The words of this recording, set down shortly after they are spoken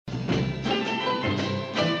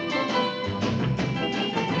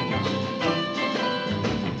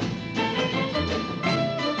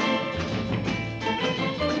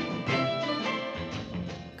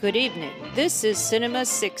Good evening. This is Cinema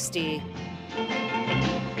 60.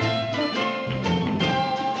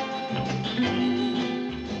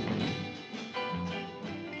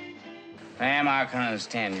 Ma'am, I can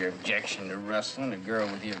understand your objection to wrestling. A girl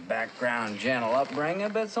with your background, gentle upbringing,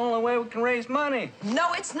 but it's the only way we can raise money.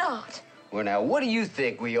 No, it's not. Well, now, what do you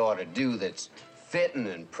think we ought to do that's fitting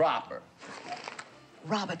and proper?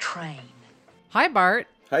 Rob a train. Hi, Bart.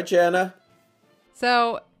 Hi, Jana.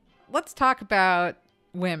 So, let's talk about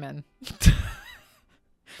women.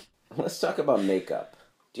 Let's talk about makeup.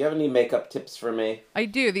 Do you have any makeup tips for me? I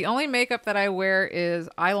do. The only makeup that I wear is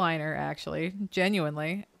eyeliner, actually,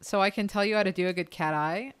 genuinely. So I can tell you how to do a good cat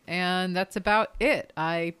eye, and that's about it.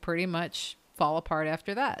 I pretty much fall apart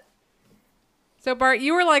after that. So, Bart,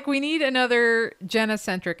 you were like, we need another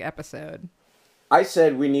Jenna-centric episode. I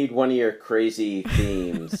said we need one of your crazy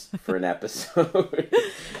themes for an episode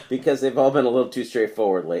because they've all been a little too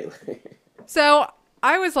straightforward lately. So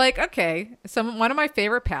I was like, okay, one of my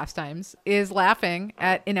favorite pastimes is laughing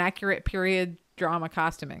at inaccurate period drama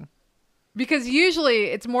costuming. Because usually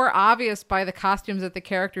it's more obvious by the costumes that the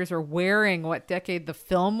characters are wearing what decade the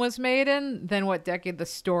film was made in than what decade the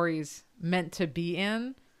story's meant to be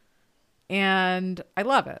in. And I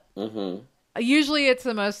love it. Mm-hmm. Usually it's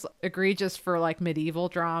the most egregious for like medieval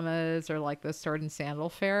dramas or like the Sword and Sandal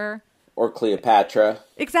Fair. Or Cleopatra.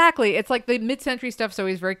 Exactly. It's like the mid-century stuff's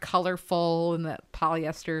always very colorful and that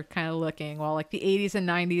polyester kind of looking, while like the 80s and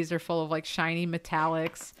 90s are full of like shiny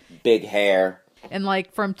metallics. Big hair. And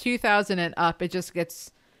like from 2000 and up, it just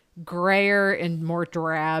gets grayer and more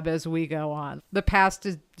drab as we go on. The past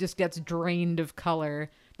just gets drained of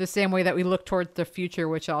color the same way that we look towards the future,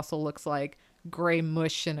 which also looks like gray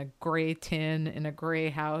mush and a gray tin in a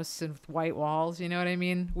gray house and with white walls. You know what I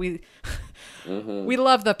mean? We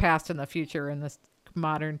love the past and the future in this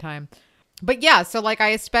modern time. But yeah, so like I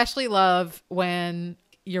especially love when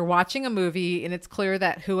you're watching a movie and it's clear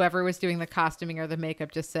that whoever was doing the costuming or the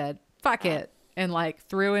makeup just said, fuck it. And like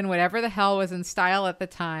threw in whatever the hell was in style at the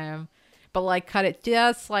time, but like cut it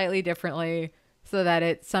just slightly differently so that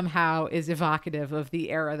it somehow is evocative of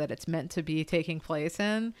the era that it's meant to be taking place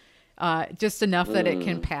in. Just enough that it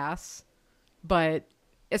can pass. But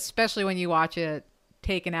especially when you watch it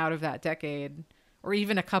taken out of that decade or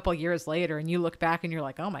even a couple years later and you look back and you're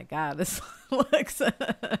like, oh my God, this looks...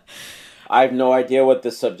 I have no idea what the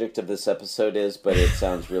subject of this episode is, but it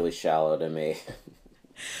sounds really shallow to me.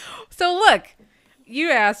 So look, you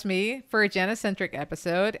asked me for a Jenna-centric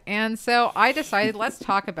episode, and so I decided let's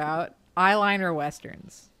talk about eyeliner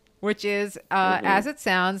westerns. Which is, as it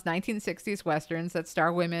sounds, 1960s westerns that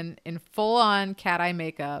star women in full-on cat-eye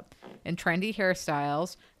makeup and trendy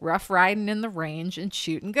hairstyles, rough riding in the range and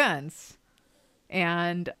shooting guns.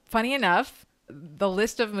 And funny enough, the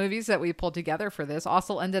list of movies that we pulled together for this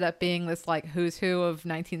also ended up being this like who's who of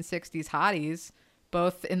 1960s hotties,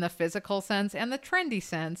 both in the physical sense and the trendy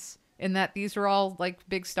sense, in that these were all like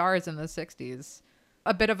big stars in the 60s.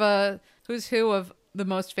 A bit of a who's who of the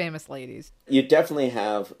most famous ladies. You definitely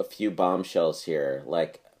have a few bombshells here,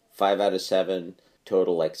 like 5 out of 7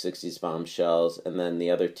 total like 60s bombshells, and then the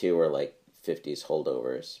other 2 are like 50s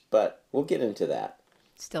holdovers. But we'll get into that.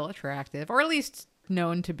 Still attractive, or at least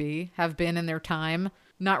known to be, have been in their time.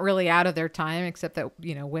 Not really out of their time, except that,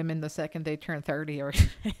 you know, women the second they turn 30 or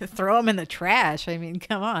throw them in the trash. I mean,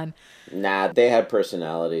 come on. Nah, they have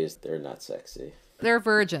personalities. They're not sexy. They're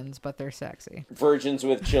virgins, but they're sexy. Virgins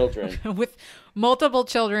with children. With multiple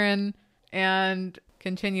children and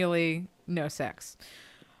continually no sex.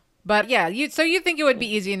 But yeah, so you think it would be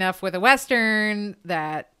easy enough with a Western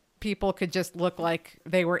that people could just look like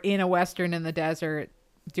they were in a Western in the desert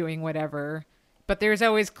doing whatever. But there's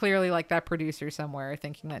always clearly like that producer somewhere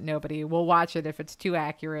thinking that nobody will watch it if it's too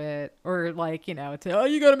accurate, or like, you know, it's, oh,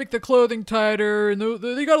 you got to make the clothing tighter and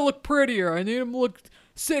they got to look prettier. I need them to look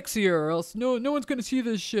sexier or else no one's going to see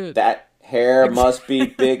this shit. That hair must be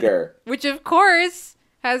bigger. Which of course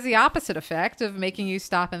has the opposite effect of making you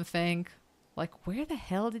stop and think, like, where the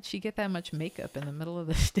hell did she get that much makeup in the middle of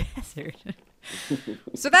this desert?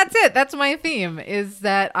 So that's it. That's my theme, is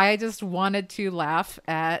that I just wanted to laugh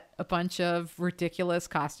at a bunch of ridiculous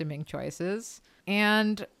costuming choices.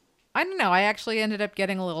 And I don't know, I actually ended up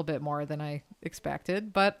getting a little bit more than I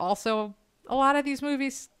expected, but also a lot of these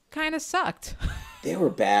movies kind of sucked. They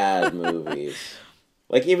were bad movies.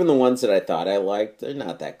 Like, even the ones that I thought I liked, they're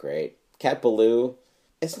not that great. Cat Ballou,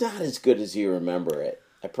 it's not as good as you remember it.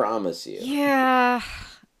 I promise you. Yeah,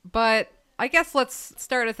 but I guess let's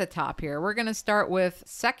start at the top here. We're going to start with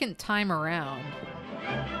Second Time Around.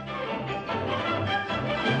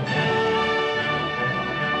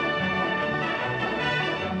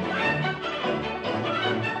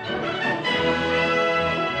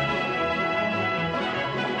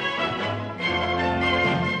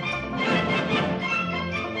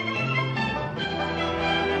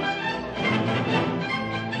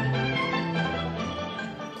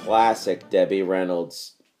 classic Debbie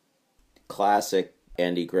Reynolds, classic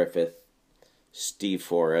Andy Griffith, Steve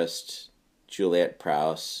Forrest, Juliette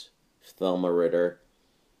Prowse, Thelma Ritter.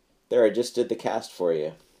 There, I just did the cast for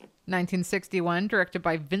you. 1961, directed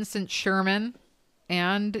by Vincent Sherman.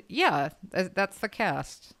 And yeah, that's the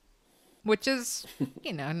cast. Which is,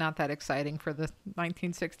 not that exciting for the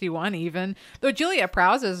 1961 even. Though Juliette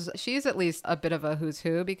Prowse she's at least a bit of a who's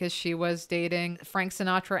who because she was dating Frank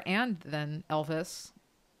Sinatra and then Elvis.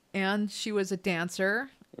 And she was a dancer.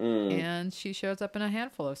 And she shows up in a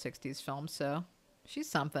handful of 60s films, so she's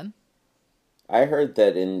something. I heard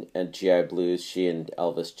that in GI Blues, she and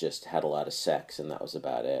Elvis just had a lot of sex, and that was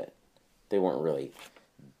about it. They weren't really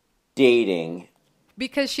dating.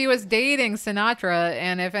 Because she was dating Sinatra,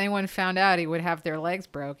 and if anyone found out, he would have their legs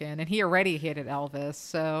broken. And he already hated Elvis,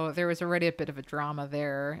 so there was already a bit of a drama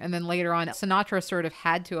there. And then later on, Sinatra sort of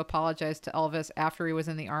had to apologize to Elvis after he was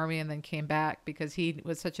in the army and then came back because he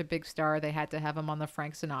was such a big star, they had to have him on the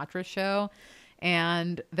Frank Sinatra show.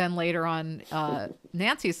 And then later on,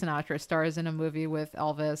 Nancy Sinatra stars in a movie with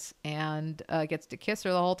Elvis and gets to kiss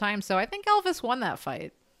her the whole time. So I think Elvis won that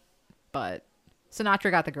fight. But Sinatra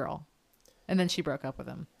got the girl. And then she broke up with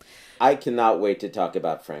him. I cannot wait to talk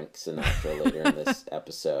about Frank Sinatra later in this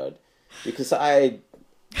episode. Because I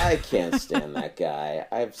can't stand that guy.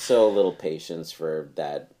 I have so little patience for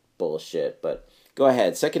that bullshit. But go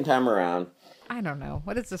ahead. Second time around. I don't know.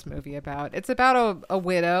 What is this movie about? It's about a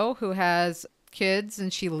widow who has kids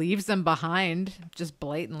and she leaves them behind, just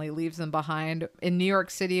blatantly leaves them behind in New York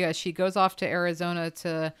City as she goes off to Arizona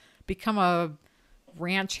to become a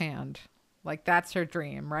ranch hand. Like, that's her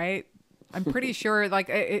dream, right? I'm pretty sure, like,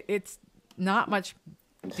 it's not much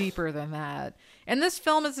deeper than that. And this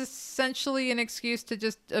film is essentially an excuse to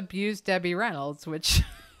just abuse Debbie Reynolds, which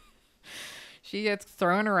she gets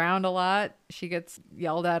thrown around a lot. She gets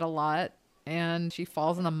yelled at a lot. And she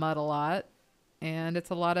falls in the mud a lot. And it's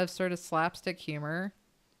a lot of sort of slapstick humor.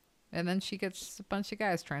 And then she gets a bunch of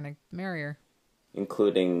guys trying to marry her.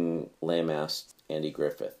 Including lame-ass Andy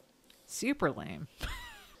Griffith. Super lame.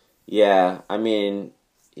 Yeah, I mean,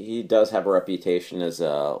 he does have a reputation as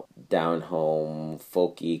a down-home,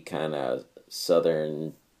 folky kind of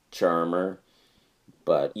southern charmer.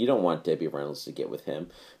 But you don't want Debbie Reynolds to get with him.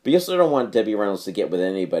 But you also don't want Debbie Reynolds to get with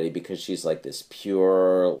anybody because she's like this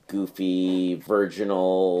pure, goofy,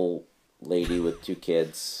 virginal lady with 2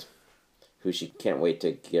 kids who she can't wait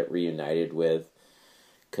to get reunited with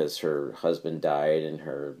because her husband died and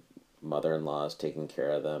her mother-in-law is taking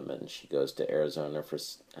care of them, and she goes to Arizona for,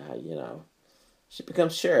 she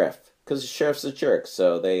becomes sheriff because the sheriff's a jerk,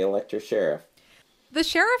 so they elect her sheriff. The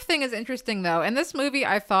sheriff thing is interesting, though. And this movie,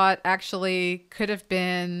 I thought, actually could have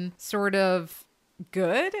been sort of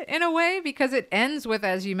good in a way because it ends with,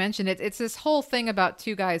 as you mentioned, it's this whole thing about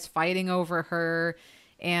 2 guys fighting over her.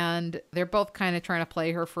 And they're both kind of trying to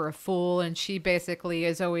play her for a fool. And she basically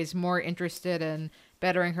is always more interested in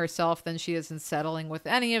bettering herself than she is in settling with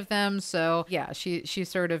any of them. So, yeah, she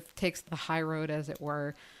sort of takes the high road, as it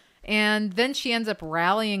were. And then she ends up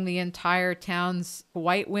rallying the entire town's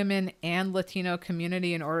white women and Latino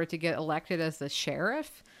community in order to get elected as the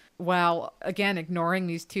sheriff, while, again, ignoring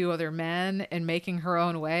these 2 other men and making her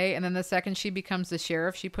own way. And then the second she becomes the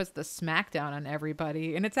sheriff, she puts the smackdown on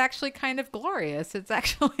everybody. And it's actually kind of glorious. It's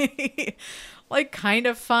actually, like, kind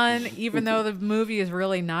of fun, even though the movie is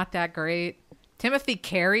really not that great. Timothy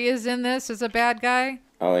Carey is in this as a bad guy.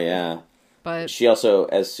 Oh, yeah. But she also,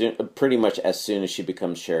 pretty much as soon as she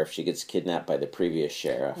becomes sheriff, she gets kidnapped by the previous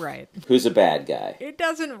sheriff. Right. Who's a bad guy. It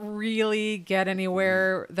doesn't really get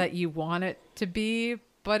anywhere that you want it to be,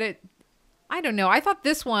 but I don't know. I thought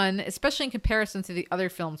this one, especially in comparison to the other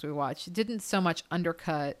films we watched, didn't so much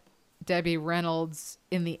undercut Debbie Reynolds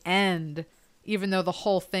in the end, even though the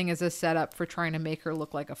whole thing is a setup for trying to make her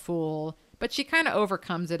look like a fool. But she kind of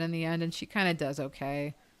overcomes it in the end, and she kind of does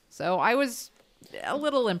okay. So I was a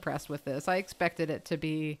little impressed with this. I expected it to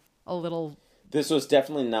be a little... This was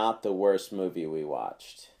definitely not the worst movie we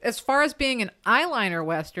watched. As far as being an eyeliner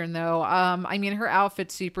Western, though, I mean, her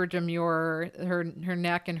outfit's super demure. Her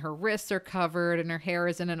neck and her wrists are covered, and her hair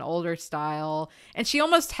is in an older style. And she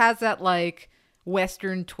almost has that, like,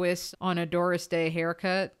 Western twist on a Doris Day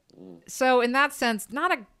haircut. So in that sense,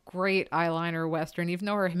 not a great eyeliner Western, even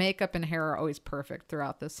though her makeup and hair are always perfect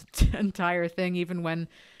throughout this entire thing, even when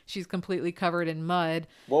she's completely covered in mud.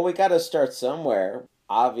 Well, we got to start somewhere.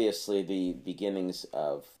 Obviously, the beginnings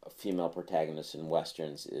of a female protagonist in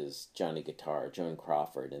Westerns is Johnny Guitar, Joan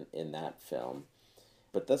Crawford, in that film.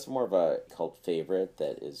 But that's more of a cult favorite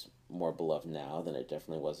that is more beloved now than it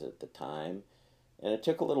definitely was at the time. And it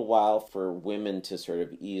took a little while for women to sort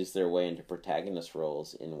of ease their way into protagonist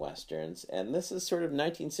roles in Westerns. And this is sort of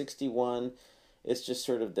 1961. It's just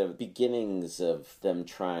sort of the beginnings of them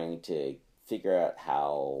trying to figure out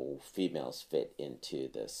how females fit into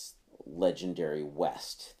this legendary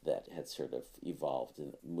West that had sort of evolved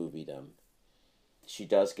in moviedom. She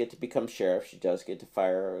does get to become sheriff. She does get to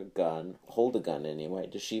fire a gun. Hold a gun anyway.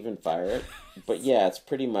 Does she even fire it? But yeah, it's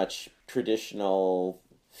pretty much traditional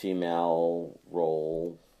female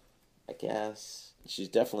role, I guess. She's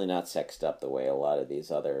definitely not sexed up the way a lot of these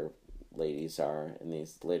other ladies are in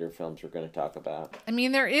these later films we're going to talk about. I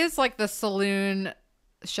mean, there is like the saloon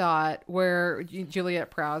shot where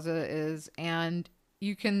Juliet Prowse is, and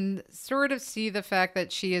you can sort of see the fact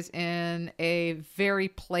that she is in a very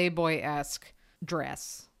Playboy-esque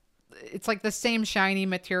dress. It's like the same shiny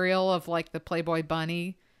material of like the Playboy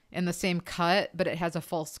bunny and the same cut, but it has a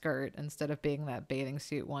full skirt instead of being that bathing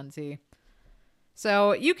suit onesie.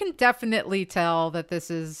 So you can definitely tell that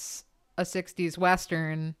this is a 60s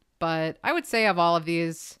Western, but I would say of all of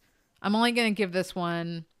these, I'm only going to give this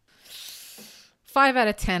one 5 out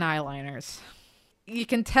of 10 eyeliners. You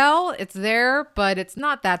can tell it's there, but it's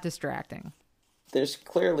not that distracting. There's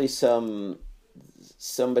clearly somebody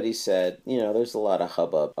said, there's a lot of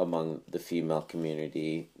hubbub among the female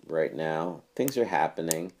community right now. Things are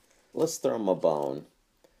happening. Let's throw them a bone.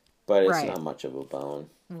 But it's not much of a bone.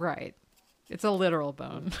 Right. It's a literal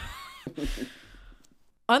bone.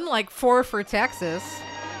 Unlike 4 for Texas.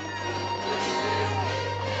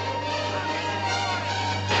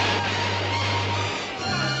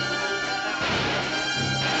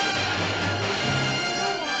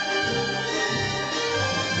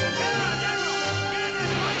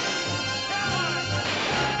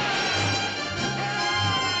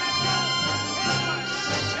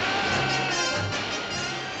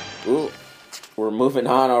 Ooh, we're moving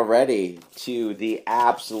on already to the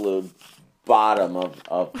absolute bottom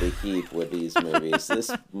of the heap with these movies. This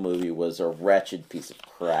movie was a wretched piece of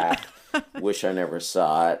crap. Wish I never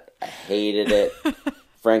saw it. I hated it.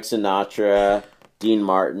 Frank Sinatra, Dean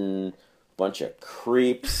Martin, bunch of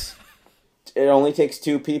creeps. It only takes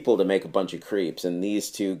 2 people to make a bunch of creeps, and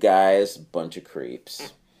these 2 guys, bunch of creeps.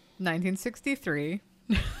 1963.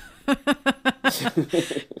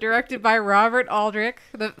 Directed by Robert Aldrich,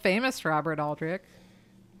 the famous Robert Aldrich.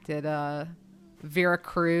 Did Vera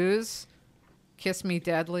Cruz, Kiss Me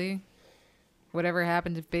Deadly, Whatever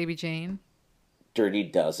Happened to Baby Jane. Dirty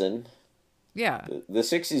Dozen. Yeah. The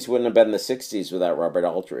 60s wouldn't have been the 60s without Robert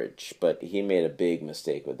Aldrich, but he made a big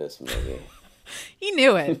mistake with this movie. He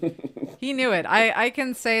knew it. He knew it. I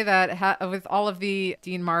can say that with all of the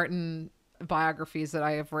Dean Martin biographies that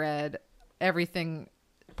I have read, everything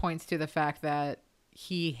points to the fact that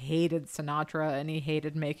he hated Sinatra and he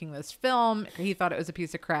hated making this film. He thought it was a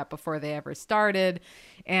piece of crap before they ever started.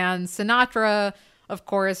 And Sinatra, of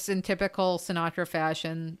course, in typical Sinatra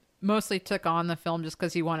fashion, mostly took on the film just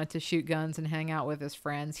because he wanted to shoot guns and hang out with his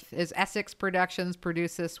friends. His Essex Productions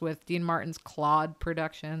produced this with Dean Martin's Claude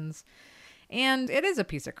Productions. And it is a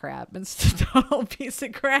piece of crap. It's a total piece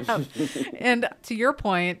of crap. And to your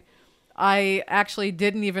point, I actually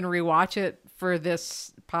didn't even rewatch it for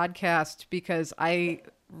this podcast because I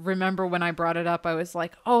remember when I brought it up, I was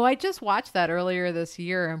like, oh, I just watched that earlier this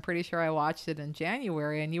year. I'm pretty sure I watched it in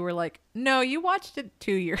January. And you were like, no, you watched it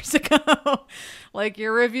 2 years ago. Like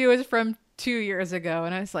your review is from 2 years ago.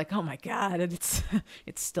 And I was like, oh my God, it's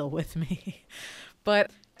still with me.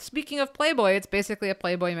 But speaking of Playboy, it's basically a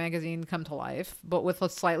Playboy magazine come to life, but with a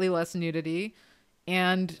slightly less nudity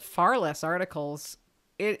and far less articles.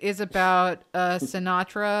 It is about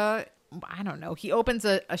Sinatra. I don't know. He opens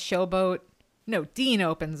a showboat. No, Dean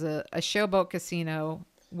opens a showboat casino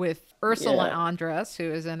with Ursula Andress,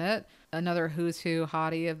 who is in it, another who's who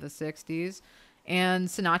hottie of the 60s. And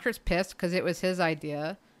Sinatra's pissed because it was his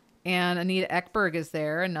idea. And Anita Ekberg is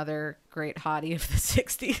there, another great hottie of the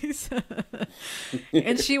 60s.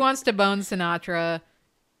 And she wants to bone Sinatra.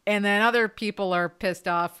 And then other people are pissed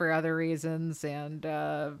off for other reasons. And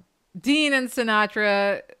Dean and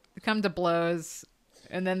Sinatra come to blows.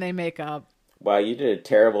 And then they make up. Wow, you did a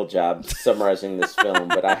terrible job summarizing this film,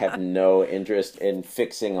 but I have no interest in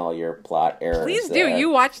fixing all your plot errors. Please do. You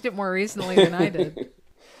watched it more recently than I did.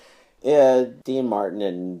 Yeah, Dean Martin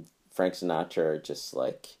and Frank Sinatra are just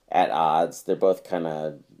like at odds. They're both kind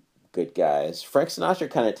of good guys. Frank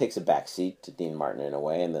Sinatra kind of takes a backseat to Dean Martin in a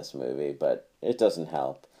way in this movie, but it doesn't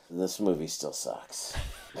help. This movie still sucks.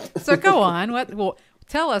 So go on. Well,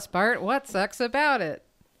 tell us, Bart, what sucks about it?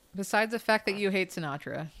 Besides the fact that you hate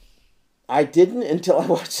Sinatra. I didn't until I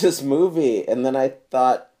watched this movie, and then I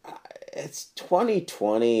thought, it's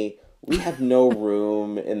 2020. We have no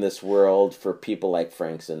room in this world for people like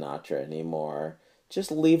Frank Sinatra anymore.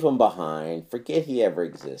 Just leave him behind. Forget he ever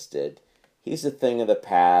existed. He's a thing of the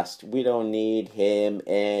past. We don't need him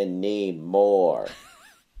anymore.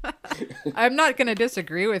 I'm not going to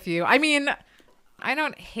disagree with you. I mean, I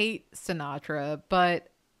don't hate Sinatra, but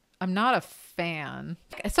I'm not a fan.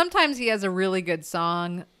 Sometimes he has a really good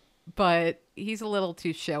song, but he's a little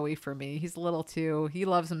too showy for me. He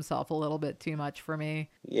loves himself a little bit too much for me.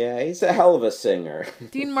 Yeah, he's a hell of a singer.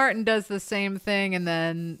 Dean Martin does the same thing and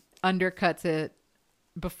then undercuts it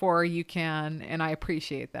before you can, and I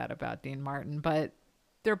appreciate that about Dean Martin, but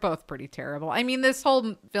they're both pretty terrible. I mean, this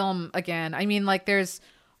whole film, again, I mean, like, there's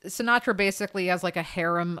Sinatra basically has like a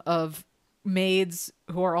harem of maids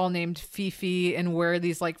who are all named Fifi and wear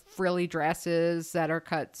these like frilly dresses that are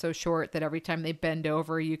cut so short that every time they bend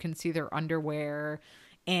over you can see their underwear,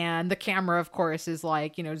 and the camera of course is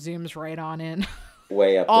like, you know, zooms right on in.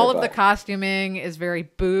 Way up All their of the butt. costuming is very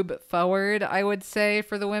boob forward, I would say,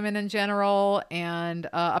 for the women in general, and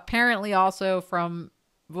apparently also from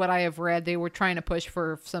what I have read, they were trying to push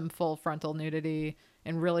for some full frontal nudity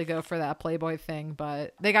and really go for that Playboy thing,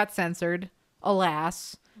 but they got censored,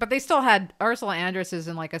 alas. But they still had Ursula Andress is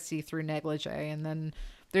in like a see-through negligee, and then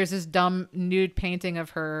there's this dumb nude painting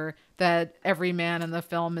of her that every man in the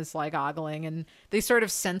film is like ogling, and they sort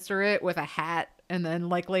of censor it with a hat, and then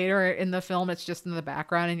like later in the film it's just in the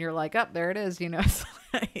background and you're like, oh, there it is, you know. It's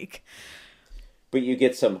like, But you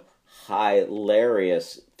get some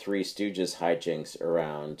hilarious Three Stooges hijinks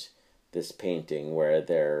around this painting where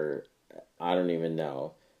they're, I don't even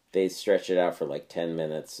know, they stretch it out for like 10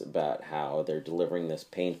 minutes about how they're delivering this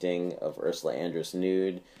painting of Ursula Andress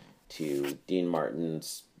nude to Dean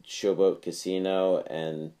Martin's Showboat Casino,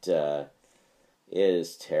 and it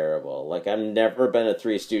is terrible. Like, I've never been a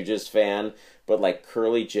Three Stooges fan, but like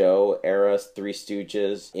Curly Joe era Three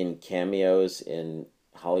Stooges in cameos in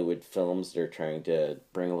Hollywood films, they're trying to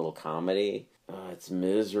bring a little comedy. Oh, it's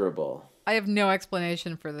miserable. I have no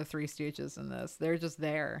explanation for the Three Stooges in this. They're just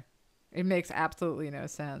there. It makes absolutely no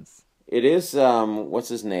sense. It is, what's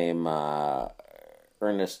his name?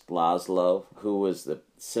 Ernest Laszlo, who was the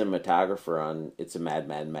cinematographer on It's a Mad,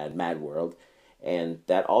 Mad, Mad, Mad World. And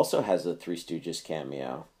that also has a Three Stooges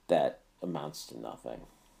cameo that amounts to nothing.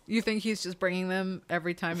 You think he's just bringing them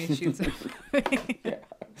every time he shoots a movie? Yeah.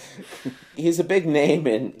 He's a big name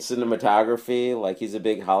in cinematography. Like, he's a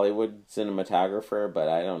big Hollywood cinematographer, but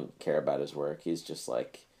I don't care about his work. He's just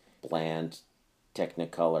like bland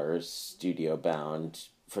Technicolor, studio-bound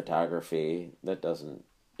photography that doesn't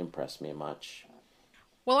impress me much.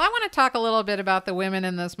 Well, I want to talk a little bit about the women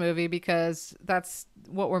in this movie because that's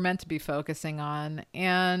what we're meant to be focusing on.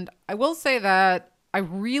 And I will say that I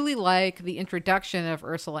really like the introduction of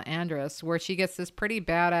Ursula Andress, where she gets this pretty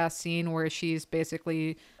badass scene where she's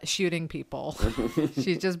basically shooting people.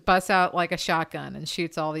 She just busts out like a shotgun and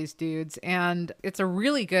shoots all these dudes. And it's a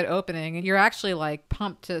really good opening. And you're actually like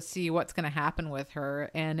pumped to see what's going to happen with her.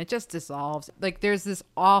 And it just dissolves. Like, there's this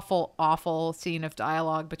awful, awful scene of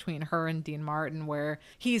dialogue between her and Dean Martin where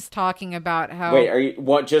he's talking about how... Wait, are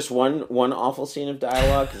you just one awful scene of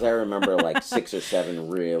dialogue? Because I remember like 6 or 7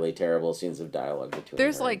 really terrible scenes of dialogue between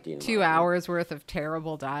There's her like and Dean 2 Martin. hours worth of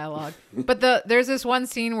terrible dialogue. But there's this one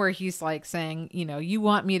scene where he's like saying, you know, you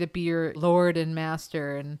want me to be your lord and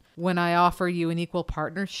master, and when I offer you an equal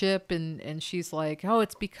partnership, and she's like, oh,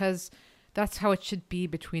 it's because that's how it should be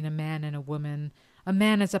between a man and a woman. A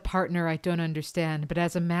man as a partner I don't understand, but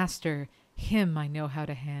as a master, him I know how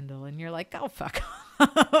to handle. And you're like, oh, fuck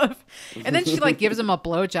off. And then she like gives him a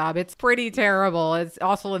blowjob. It's pretty terrible. It's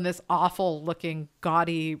also in this awful looking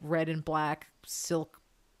gaudy red and black silk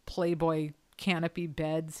Playboy canopy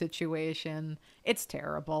bed situation. It's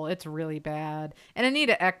terrible. It's really bad. And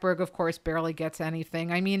Anita Ekberg, of course, barely gets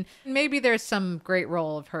anything. I mean, maybe there's some great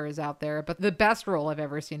role of hers out there, but the best role I've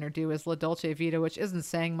ever seen her do is La Dolce Vita, which isn't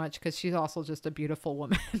saying much because she's also just a beautiful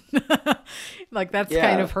woman. Like, that's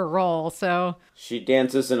kind of her role. So she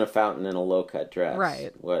dances in a fountain in a low-cut dress.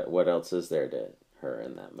 Right. What else is there to her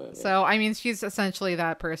in that movie? So, I mean, she's essentially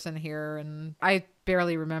that person here, and I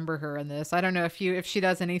barely remember her in this. I don't know if she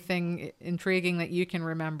does anything intriguing that you can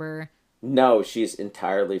remember. No, she's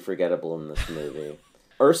entirely forgettable in this movie.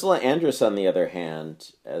 Ursula Andress, on the other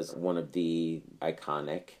hand, as one of the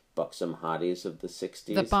iconic buxom hotties of the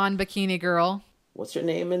 60s. The Bond bikini girl. What's her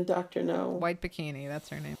name in Dr. No? White bikini, that's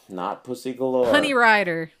her name. Not Pussy Galore. Honey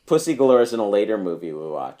Rider. Pussy Galore is in a later movie we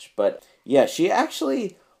watch. But yeah, she's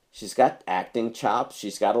got acting chops.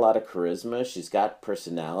 She's got a lot of charisma. She's got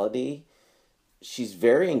personality. She's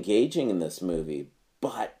very engaging in this movie.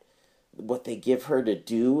 But what they give her to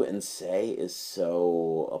do and say is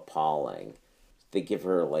so appalling. they give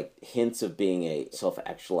her like hints of being a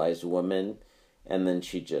self-actualized woman, and then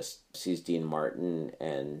she just sees Dean Martin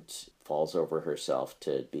and falls over herself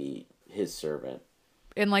to be his servant.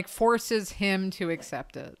 And like forces him to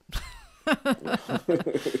accept it.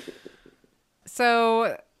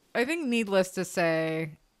 So I think needless to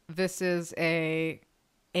say, this is a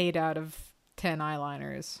 8 out of 10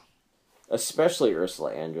 eyeliners. Especially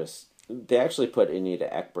Ursula Andress. They actually put Anita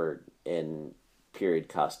Ekberg in period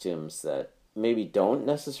costumes that maybe don't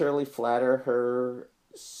necessarily flatter her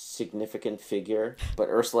significant figure, but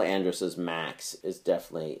Ursula Andress's Max is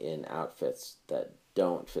definitely in outfits that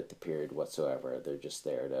don't fit the period whatsoever. They're just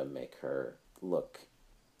there to make her look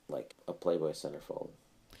like a Playboy centerfold.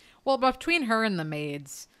 Well, between her and the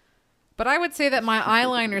maids. But I would say that my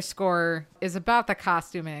eyeliner score is about the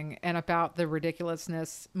costuming and about the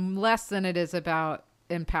ridiculousness less than it is about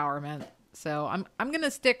empowerment. So I'm going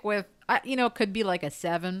to stick with, it could be like a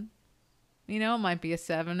 7. It might be a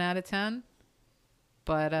 7 out of 10.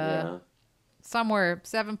 But somewhere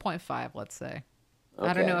 7.5, let's say. Okay.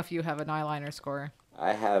 I don't know if you have an eyeliner score.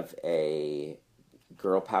 I have a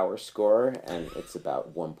girl power score, and it's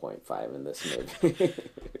about 1.5 in this movie.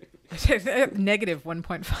 Negative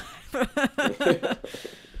 1.5.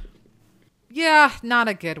 Yeah, not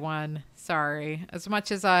a good one. Sorry. As much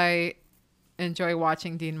as I enjoy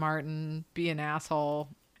watching Dean Martin be an asshole,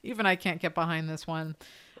 even I can't get behind this one.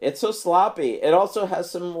 It's so sloppy. It also has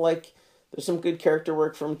some, there's some good character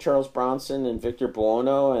work from Charles Bronson and Victor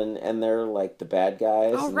Buono, and they're, the bad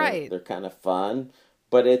guys. Oh, right. They're kind of fun.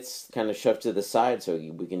 But it's kind of shoved to the side so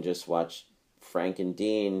we can just watch Frank and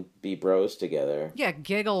Dean be bros together. Yeah,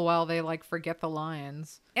 giggle while they forget the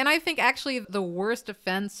lines. And I think actually the worst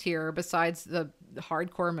offense here, besides the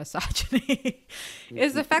hardcore misogyny,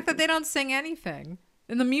 is the fact that they don't sing anything.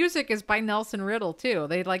 And the music is by Nelson Riddle too.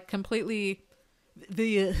 They completely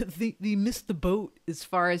they missed the boat as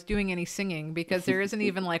far as doing any singing, because there isn't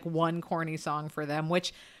even one corny song for them,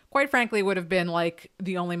 which quite frankly would have been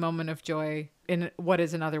the only moment of joy in what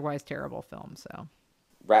is an otherwise terrible film. So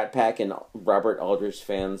Rat Pack and Robert Aldrich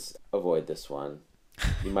fans, avoid this one.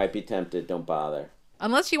 You might be tempted. Don't bother.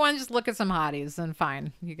 Unless you want to just look at some hotties, then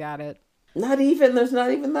fine. You got it. There's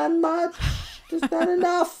not even that much. There's not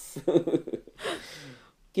enough.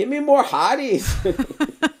 Give me more hotties.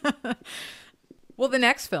 Well, the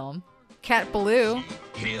next film, Cat Ballou.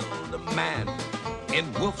 Killed a man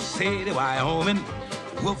in Wolf City, Wyoming.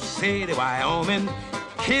 Wolf City, Wyoming.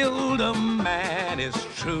 Killed a man, it's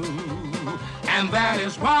true. And that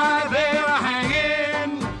is why they're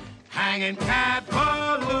hanging Cat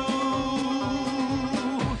Ballou.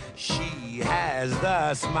 She has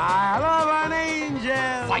the smile of an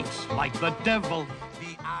angel. Fights like the devil.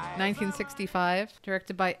 1965,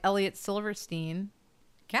 directed by Elliot Silverstein.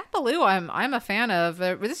 Cat Ballou, I'm a fan of.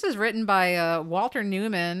 This is written by Walter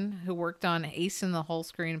Newman, who worked on Ace in the Hole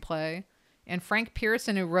screenplay, and Frank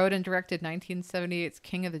Pearson, who wrote and directed 1978's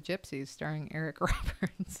King of the Gypsies, starring Eric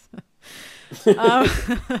Roberts.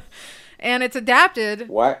 And it's adapted.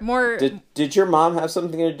 What? More. Did your mom have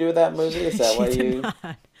something to do with that movie? Is that why you?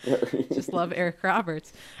 Just love Eric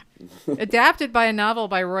Roberts. Adapted by a novel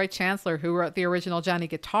by Roy Chancellor, who wrote the original Johnny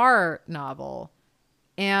Guitar novel,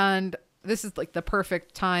 and this is the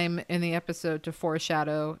perfect time in the episode to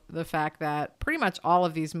foreshadow the fact that pretty much all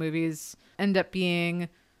of these movies end up being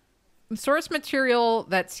source material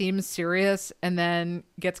that seems serious and then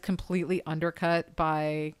gets completely undercut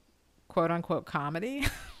by quote unquote comedy.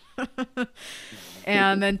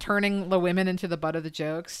 And then turning the women into the butt of the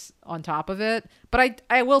jokes on top of it. But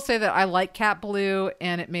I will say that I like Cat Ballou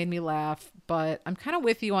and it made me laugh, but I'm kind of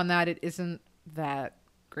with you on that. It isn't that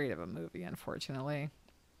great of a movie, unfortunately.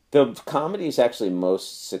 The comedy is actually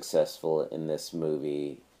most successful in this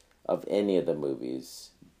movie of any of the movies,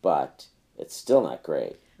 but it's still not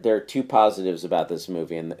great. There are two positives about this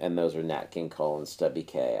movie, and those are Nat King Cole and Stubby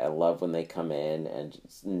Kaye. I love when they come in and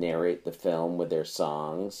narrate the film with their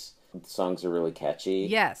songs. The songs are really catchy.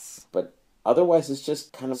 Yes. But otherwise, it's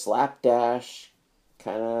just kind of slapdash,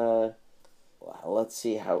 kind of, let's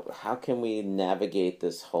see, how can we navigate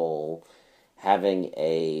this whole having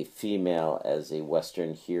a female as a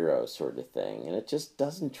Western hero sort of thing. And it just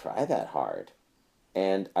doesn't try that hard.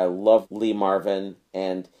 And I love Lee Marvin,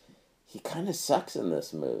 and he kind of sucks in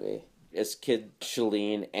this movie. As Kid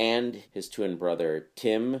Shalene and his twin brother,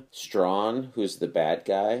 Tim Strawn, who's the bad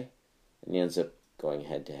guy, and he ends up going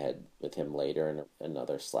head-to-head with him later in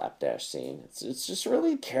another slapdash scene. It's just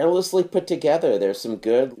really carelessly put together. There's some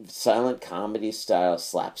good silent comedy style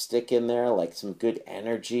slapstick in there, some good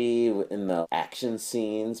energy in the action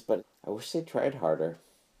scenes, but I wish they tried harder.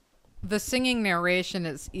 The singing narration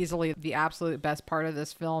is easily the absolute best part of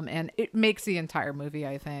this film, and it makes the entire movie,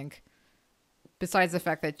 I think. Besides the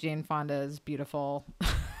fact that Jane Fonda is beautiful.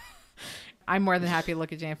 I'm more than happy to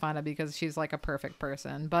look at Jane Fonda because she's like a perfect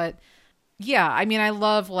person. But yeah, I mean, I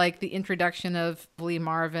love like the introduction of Lee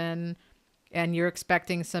Marvin, and you're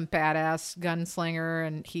expecting some badass gunslinger,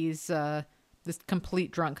 and he's this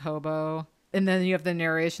complete drunk hobo. And then you have the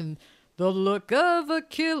narration, the look of a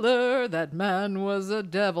killer, that man was a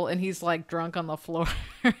devil. And he's like drunk on the floor.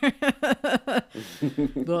 The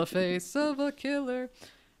face of a killer.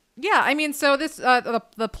 Yeah, I mean, so this,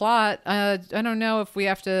 the plot, I don't know if we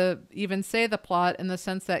have to even say the plot in the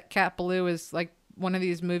sense that Cat Ballou is like one of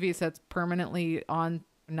these movies that's permanently on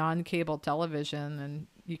non-cable television, and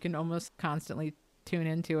you can almost constantly tune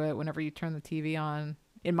into it whenever you turn the TV on.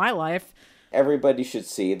 In my life, Everybody should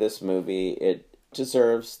see this movie. It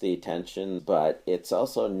deserves the attention, but it's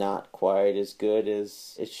also not quite as good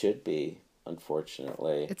as it should be,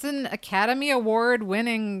 unfortunately. it's an Academy Award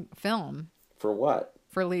winning film For what?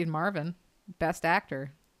 for Lee Marvin, Best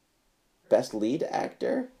Actor, Best lead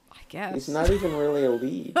actor? I guess. He's not even really a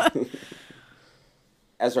lead.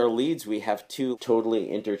 As our leads, we have two totally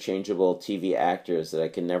interchangeable TV actors that I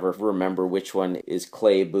can never remember which one is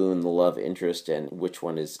Clay Boone, the love interest, and which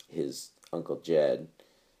one is his Uncle Jed.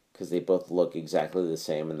 Because they both look exactly the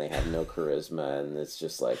same and they have no charisma. And it's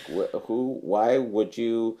just like, why would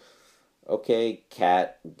you... Okay,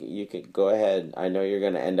 Kat, you could go ahead. I know you're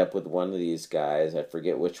going to end up with one of these guys. I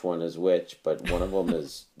forget which one is which, but one of them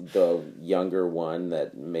is the younger one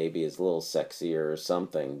that maybe is a little sexier or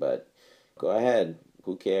something. But go ahead.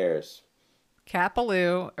 Who cares? Cat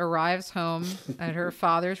Ballou arrives home at her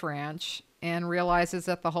father's ranch and realizes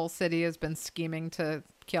that the whole city has been scheming to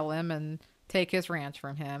kill him and take his ranch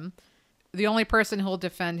from him. The only person who'll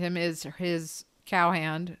defend him is his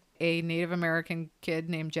cowhand, a Native American kid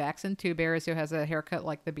named Jackson Two Bears, who has a haircut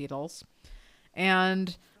like the Beatles.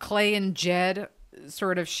 And Clay and Jed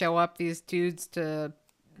sort of show up, these dudes,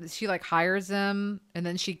 she like hires them, and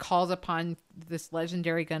then she calls upon this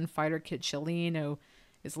legendary gunfighter Kid Shalene, who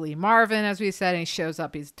is Lee Marvin, as we said, and he shows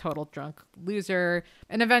up. He's a total drunk loser.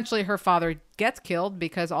 And eventually her father gets killed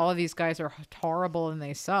because all of these guys are horrible and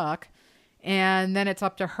they suck. And then it's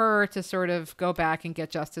up to her to sort of go back and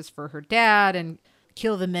get justice for her dad and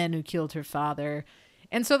kill the men who killed her father.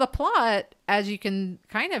 And so the plot, as you can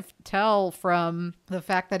kind of tell from the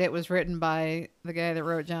fact that it was written by the guy that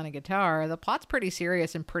wrote Johnny Guitar, the plot's pretty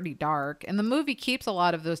serious and pretty dark. And the movie keeps a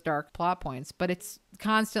lot of those dark plot points, but it's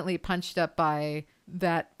constantly punched up by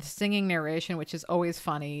that singing narration, which is always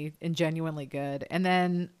funny and genuinely good. And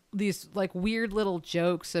then these like weird little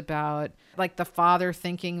jokes about like the father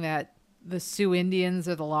thinking that the Sioux Indians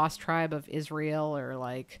are the lost tribe of Israel, or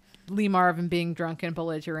like Lee Marvin being drunk and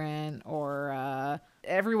belligerent, or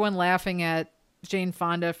everyone laughing at Jane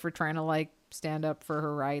Fonda for trying to like stand up for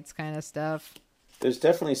her rights kind of stuff. There's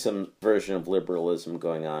definitely some version of liberalism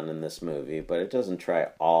going on in this movie, but it doesn't try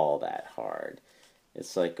all that hard.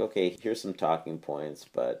 It's like, okay, here's some talking points,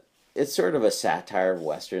 but it's sort of a satire of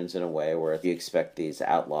Westerns in a way where you expect these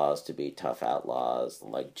outlaws to be tough outlaws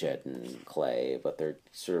like Jed and Clay, but they're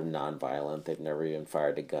sort of nonviolent. They've never even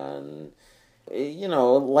fired a gun. You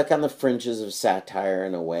know, like on the fringes of satire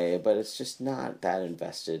in a way, but it's just not that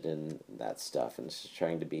invested in that stuff. And it's just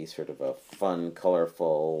trying to be sort of a fun,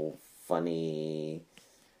 colorful, funny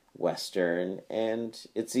Western. And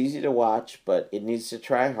it's easy to watch, but it needs to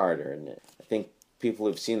try harder. And I think people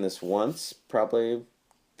who've seen this once probably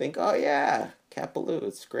think, oh yeah, Cat Ballou,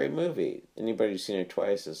 it's a great movie. Anybody who's seen it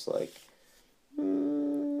twice is like,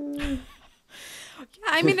 Yeah,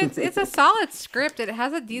 I mean, it's a solid script. It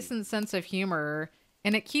has a decent sense of humor,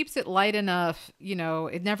 and it keeps it light enough. You know,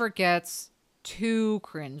 it never gets too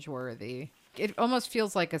cringeworthy. It almost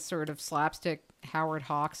feels like a sort of slapstick Howard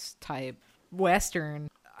Hawks type Western.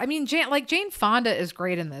 I mean, Jane Fonda is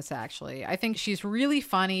great in this, actually. I think she's really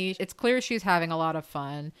funny. It's clear she's having a lot of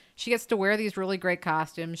fun. She gets to wear these really great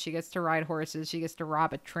costumes. She gets to ride horses. She gets to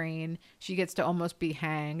rob a train. She gets to almost be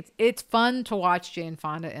hanged. It's fun to watch Jane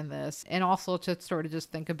Fonda in this, and also to sort of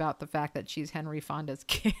just think about the fact that she's Henry Fonda's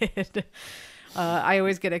kid. I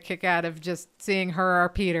always get a kick out of just seeing her or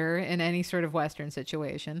Peter in any sort of Western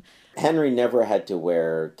situation. Henry never had to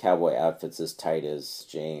wear cowboy outfits as tight as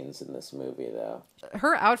Jane's in this movie, though.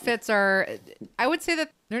 Her outfits are, I would say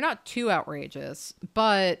that they're not too outrageous,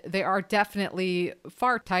 but they are definitely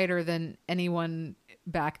far tighter than anyone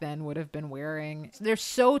back then would have been wearing. They're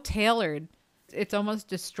so tailored. It's almost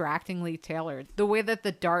distractingly tailored. The way that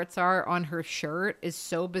the darts are on her shirt is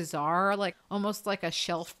so bizarre, like almost like a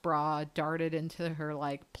shelf bra darted into her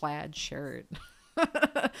like plaid shirt.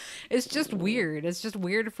 It's just weird. It's just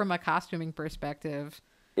weird from a costuming perspective.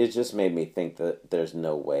 It just made me think that there's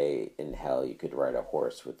no way in hell you could ride a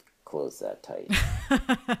horse with clothes that tight.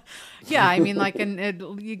 Yeah, I mean, like,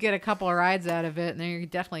 you get a couple of rides out of it, and then you're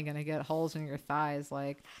definitely going to get holes in your thighs.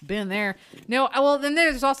 Like, been there. No, well, then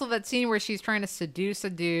there's also that scene where she's trying to seduce a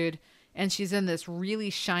dude, and she's in this really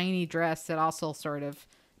shiny dress that also sort of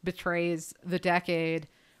betrays the decade.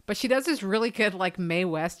 But she does this really good, like, Mae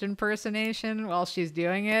West impersonation while she's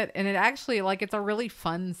doing it. And it actually, like, it's a really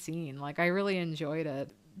fun scene. Like, I really enjoyed it.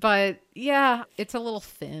 But yeah, it's a little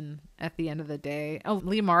thin at the end of the day. Oh,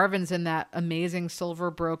 Lee Marvin's in that amazing silver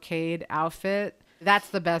brocade outfit. That's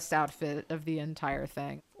the best outfit of the entire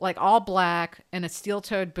thing. Like, all black and a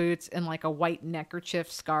steel-toed boots and like a white neckerchief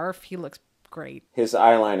scarf. He looks great. His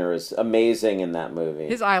eyeliner is amazing in that movie.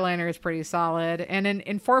 His eyeliner is pretty solid. And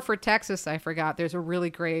in Four for Texas, I forgot, there's a really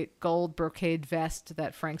great gold brocade vest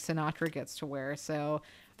that Frank Sinatra gets to wear. So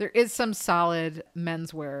there is some solid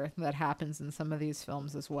menswear that happens in some of these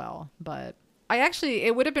films as well. But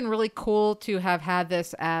it would have been really cool to have had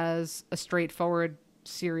this as a straightforward,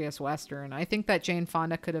 serious Western. I think that Jane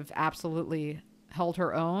Fonda could have absolutely held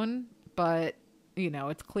her own, but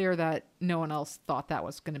it's clear that no one else thought that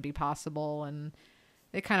was going to be possible, and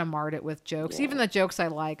they kind of marred it with jokes. Yeah. Even the jokes I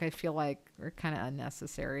feel like are kind of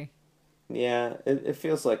unnecessary. Yeah, it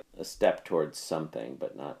feels like a step towards something,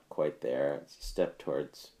 but not quite there. It's a step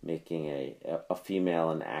towards making a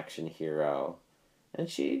female an action hero. And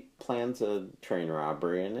she plans a train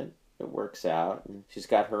robbery, and it works out. And she's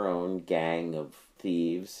got her own gang of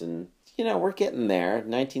thieves, and, we're getting there.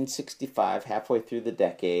 1965, halfway through the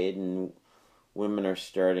decade, and women are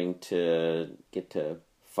starting to get to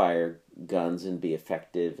fire guns and be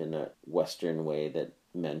effective in a Western way that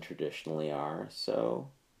men traditionally are. So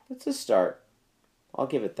it's a start. I'll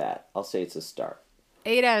give it that. I'll say it's a start.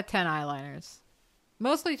 8 out of 10 eyeliners.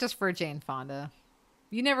 Mostly just for Jane Fonda.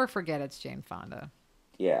 You never forget it's Jane Fonda.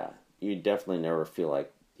 Yeah, you definitely never feel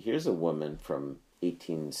like, here's a woman from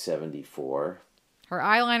 1874. Her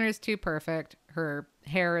eyeliner is too perfect. Her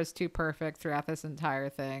hair is too perfect throughout this entire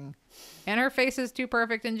thing. And her face is too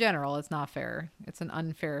perfect in general. It's not fair. It's an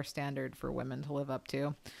unfair standard for women to live up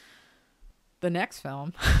to. The next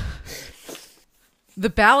film, The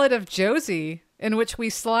Ballad of Josie, in which we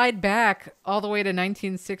slide back all the way to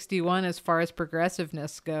 1961 as far as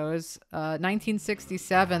progressiveness goes.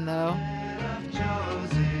 1967, though.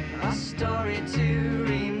 A story to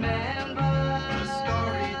remember. A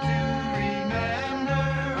story to remember.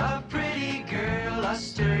 A pretty girl, a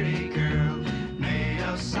sturdy girl, made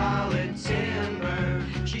of solid timber.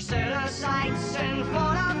 She set her sights and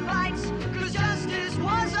fought her fights, 'cause justice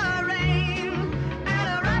was her aim.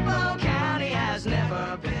 And Arapahoe County has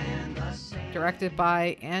never been the same. Directed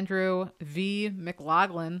by Andrew V.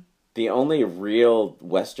 McLaughlin. The only real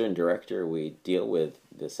Western director we deal with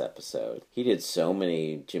this episode. He did so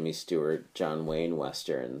many Jimmy Stewart, John Wayne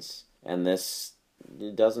Westerns, and this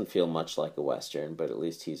doesn't feel much like a Western, but at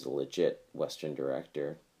least he's a legit Western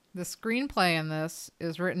director. The screenplay in this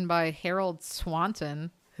is written by Harold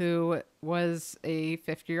Swanton, who was a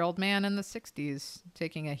 50-year-old man in the 60s,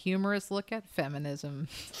 taking a humorous look at feminism.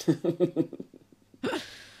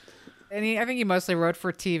 And I think he mostly wrote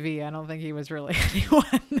for TV. I don't think he was really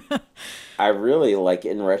anyone. I really,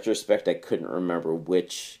 in retrospect, I couldn't remember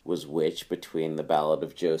which was which between The Ballad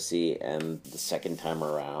of Josie and the second time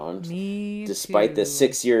around. Me Despite too. the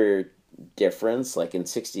 6-year difference, in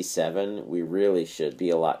 67, we really should be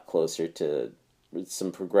a lot closer to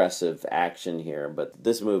some progressive action here, but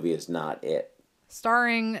this movie is not it.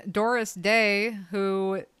 Starring Doris Day,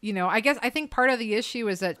 who, I think part of the issue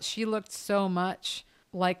is that she looked so much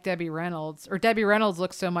like Debbie Reynolds, or Debbie Reynolds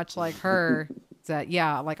looks so much like her that,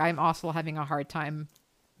 I'm also having a hard time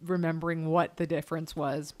remembering what the difference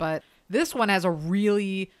was. But this one has a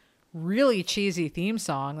really, really cheesy theme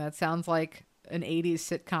song that sounds like an 80s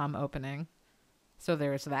sitcom opening. So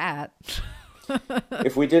there's that.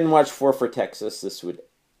 If we didn't watch Four for Texas, this would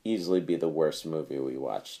easily be the worst movie we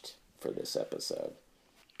watched for this episode.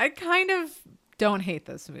 I kind of don't hate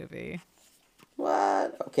this movie.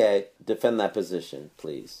 What? Okay, defend that position,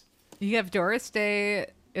 please. You have Doris Day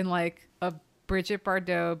in a Bridget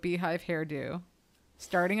Bardot beehive hairdo,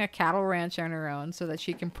 starting a cattle ranch on her own so that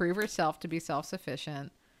she can prove herself to be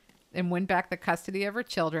self-sufficient and win back the custody of her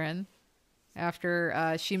children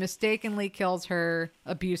after she mistakenly kills her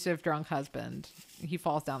abusive drunk husband. He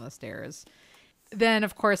falls down the stairs. Then,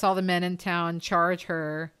 of course, all the men in town charge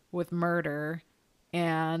her with murder.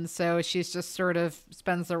 And so she's just sort of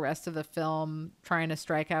spends the rest of the film trying to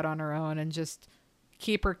strike out on her own and just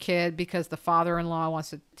keep her kid because the father-in-law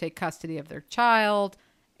wants to take custody of their child.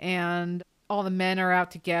 And all the men are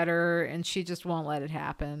out to get her and she just won't let it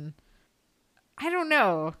happen. I don't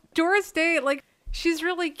know. Doris Day, like, she's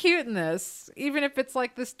really cute in this, even if it's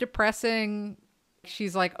like this depressing,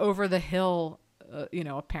 she's like over the hill,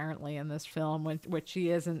 apparently in this film, which she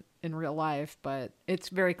isn't in real life, but it's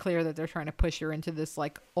very clear that they're trying to push her into this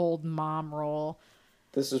like old mom role.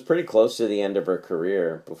 This was pretty close to the end of her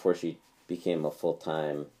career before she became a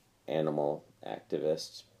full-time animal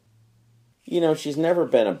activist. She's never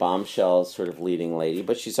been a bombshell sort of leading lady,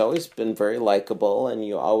 but she's always been very likable, and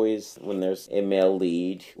you always, when there's a male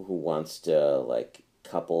lead who wants to, like,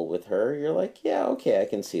 couple with her, you're like, yeah, okay, I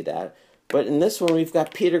can see that. But in this one, we've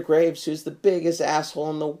got Peter Graves, who's the biggest asshole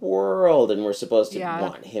in the world, and we're supposed to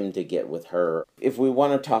want him to get with her. If we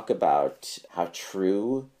want to talk about how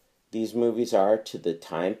true these movies are to the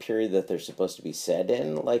time period that they're supposed to be set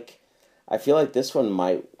in, like, I feel like this one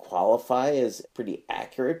might qualify as pretty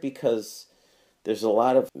accurate because there's a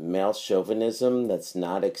lot of male chauvinism that's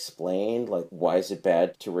not explained. Like, why is it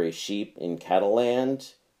bad to raise sheep in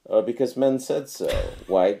Cattleland? Because men said so.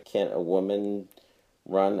 Why can't a woman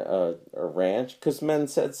run a ranch? Because men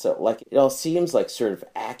said so. Like, it all seems like sort of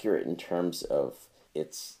accurate in terms of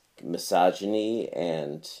its misogyny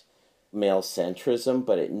and male centrism,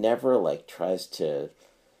 but it never, like, tries to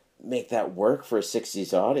make that work for a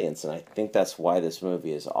 60s audience, and I think that's why this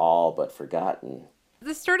movie is all but forgotten.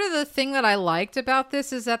 The sort of the thing that I liked about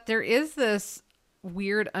this is that there is this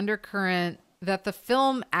weird undercurrent that the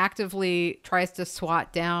film actively tries to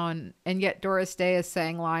swat down, and yet Doris Day is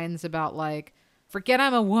saying lines about, like, forget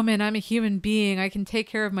I'm a woman, I'm a human being, I can take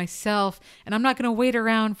care of myself, and I'm not going to wait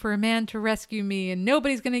around for a man to rescue me, and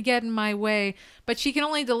nobody's going to get in my way. But she can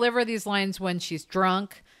only deliver these lines when she's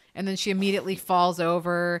drunk, and then she immediately falls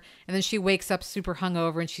over, and then she wakes up super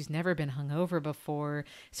hungover, and she's never been hungover before.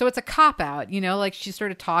 So it's a cop-out, like she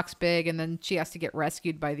sort of talks big, and then she has to get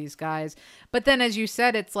rescued by these guys. But then, as you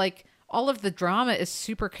said, it's like all of the drama is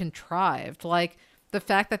super contrived. Like, the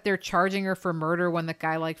fact that they're charging her for murder when the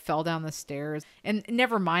guy, like, fell down the stairs. And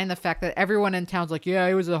never mind the fact that everyone in town's like, yeah,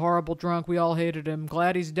 he was a horrible drunk. We all hated him.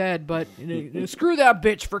 Glad he's dead. But screw that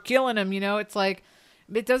bitch for killing him. It's like,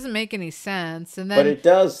 it doesn't make any sense. And then, but it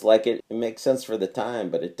does. Like, it makes sense for the time,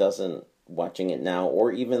 but it doesn't watching it now,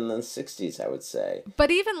 or even in the 60s, I would say. But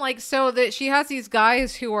even, like, so that she has these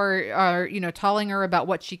guys who are telling her about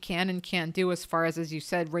what she can and can't do as far as you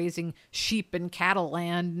said, raising sheep and cattle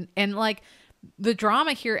land. And, like, the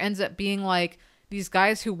drama here ends up being, like, these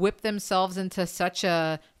guys who whip themselves into such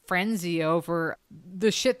a frenzy over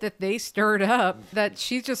the shit that they stirred up that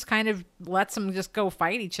she just kind of lets them just go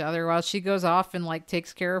fight each other while she goes off and, like,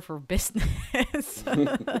 takes care of her business.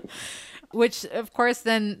 Which, of course,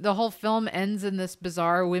 then the whole film ends in this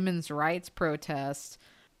bizarre women's rights protest,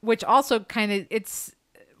 which also kind of, it's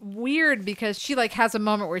weird because she, like, has a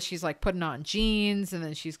moment where she's, like, putting on jeans, and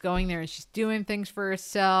then she's going there and she's doing things for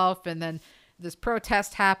herself, and then this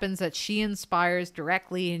protest happens that she inspires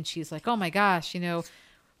directly, and she's like, oh my gosh,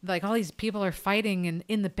 like, all these people are fighting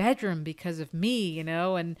in the bedroom because of me,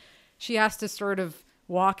 and she has to sort of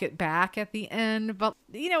walk it back at the end. But,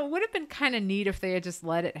 it would have been kind of neat if they had just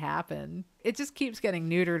let it happen. It just keeps getting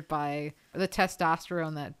neutered by the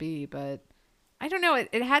testosterone that be. But I don't know.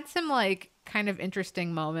 It had some, like, kind of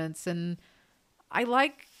interesting moments. And I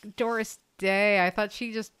like Doris Day. I thought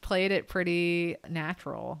she just played it pretty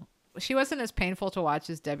natural. She wasn't as painful to watch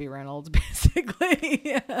as Debbie Reynolds, basically.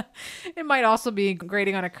 It might also be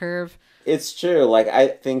grading on a curve. It's true. Like, I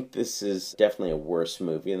think this is definitely a worse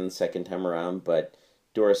movie than the second time around, but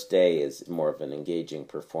Doris Day is more of an engaging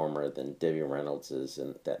performer than Debbie Reynolds is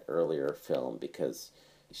in that earlier film because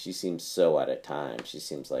she seems so out of time. She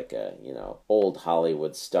seems like a, old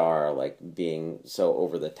Hollywood star, like being so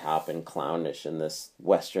over the top and clownish in this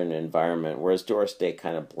Western environment, whereas Doris Day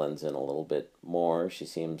kind of blends in a little bit more. She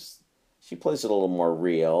plays it a little more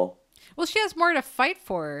real. Well, she has more to fight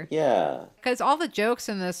for. Yeah. Because all the jokes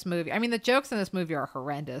in this movie, the jokes in this movie are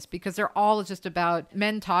horrendous because they're all just about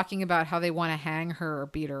men talking about how they want to hang her or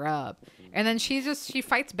beat her up. And then she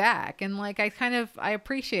fights back. And, like, I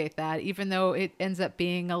appreciate that, even though it ends up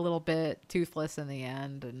being a little bit toothless in the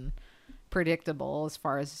end and predictable as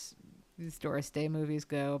far as these Doris Day movies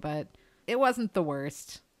go. But it wasn't the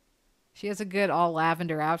worst. She has a good all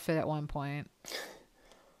lavender outfit at one point.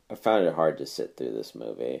 I found it hard to sit through this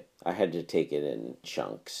movie. I had to take it in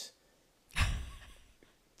chunks.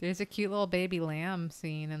 There's a cute little baby lamb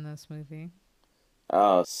scene in this movie.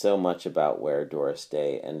 Oh, so much about where Doris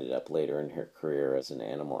Day ended up later in her career as an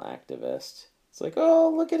animal activist. It's like,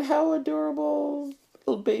 oh, look at how adorable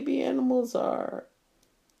little baby animals are.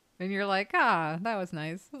 And you're like, ah, that was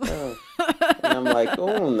nice. Oh. And I'm like,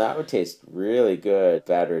 oh, that would taste really good,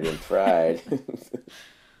 battered and fried.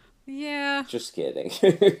 Yeah. Just kidding.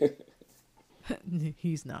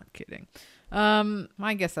 He's not kidding.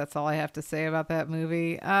 I guess that's all I have to say about that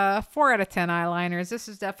movie. 4 out of 10 eyeliners. This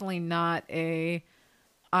is definitely not a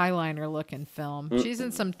eyeliner looking film. She's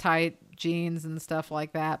in some tight jeans and stuff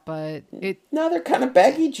like that, but No, they're kind of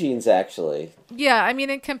baggy jeans, actually. yeah, I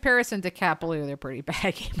mean, in comparison to Cat Ballou, they're pretty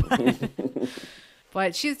baggy.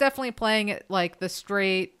 But she's definitely playing it like the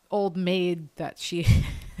straight old maid that she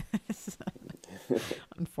is.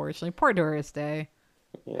 Unfortunately, poor Doris Day.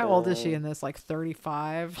 Yeah. How old is she in this? Like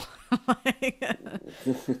 35?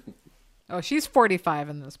 Oh, she's 45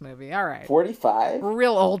 in this movie. All right. 45?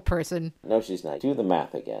 Real old person. No, she's not. Do the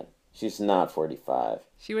math again. She's not 45.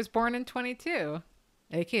 She was born in 22,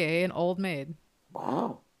 aka an old maid.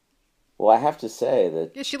 Wow. Well, I have to say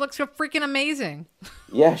that, Yeah, she looks so freaking amazing.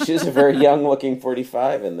 yeah, she's a very young-looking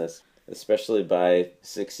 45 in this, especially by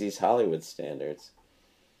 60s Hollywood standards.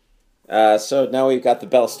 So now we've got the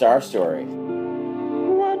Belle Starr story.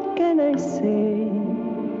 What can I say?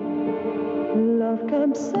 Love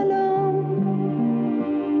comes along,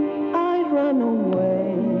 I run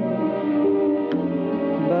away,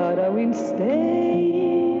 but I will stay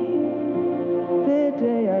the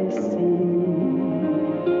day I see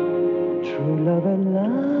true love at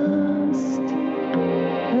last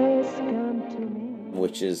has come to me.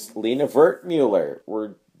 Which is Lena Wertmuller.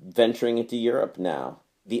 We're venturing into Europe now.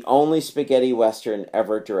 The only spaghetti western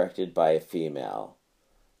ever directed by a female.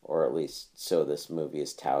 Or at least so this movie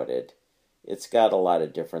is touted. It's got a lot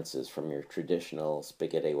of differences from your traditional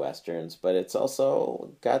spaghetti westerns, but it's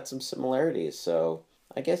also got some similarities, so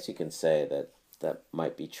I guess you can say that that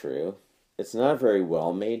might be true. It's not a very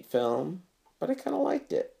well-made film, but I kind of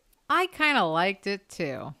liked it. I kind of liked it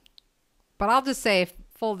too. But I'll just say,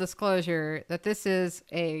 full disclosure, that this is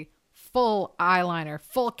a full eyeliner,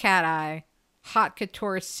 full cat eye, hot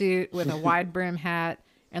couture suit with a wide brim hat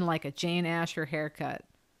and like a Jane Asher haircut.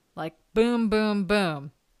 Like boom, boom,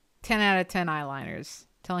 boom. 10 out of 10 eyeliners.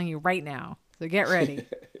 Telling you right now. So get ready.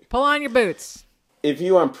 Pull on your boots. If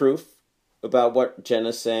you want proof about what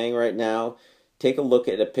Jenna's saying right now, take a look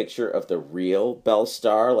at a picture of the real Belle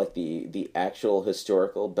Starr, like the actual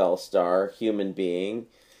historical Belle Starr human being,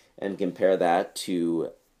 and compare that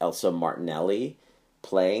to Elsa Martinelli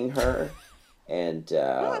playing her. And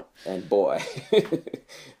boy,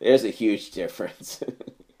 there's a huge difference.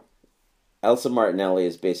 Elsa Martinelli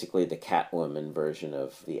is basically the Catwoman version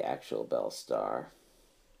of the actual Belle Starr.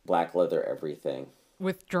 Black leather everything.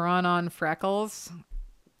 With drawn-on freckles.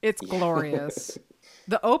 It's glorious.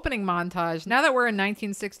 The opening montage, now that we're in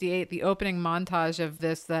 1968, the opening montage of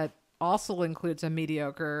this that also includes a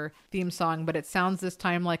mediocre theme song, but it sounds this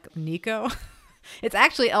time like Nico. It's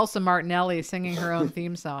actually Elsa Martinelli singing her own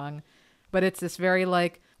theme song, but it's this very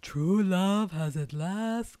like, true love has at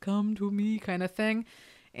last come to me kind of thing.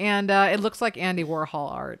 And it looks like Andy Warhol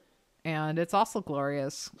art. And it's also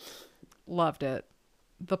glorious. Loved it.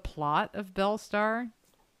 The plot of Belle Starr?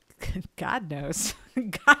 God knows.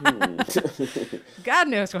 God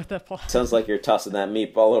knows what the plot. Sounds like you're tossing that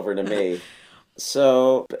meatball over to me.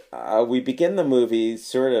 So we begin the movie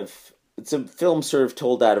sort of... It's a film sort of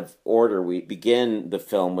told out of order. We begin the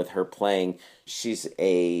film with her playing... She's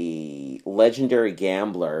a legendary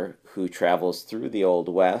gambler who travels through the Old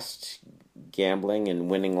West... gambling and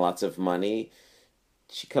winning lots of money.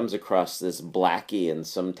 She comes across this blackie in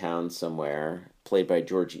some town somewhere, played by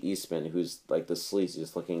George Eastman, who's like the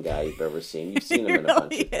sleaziest looking guy you've ever seen. You've seen him in a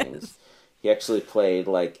bunch of things. He actually played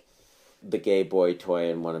like the gay boy toy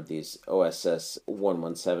in one of these OSS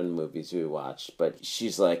 117 movies we watched. But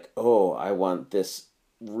she's like, oh, I want this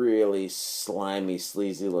really slimy,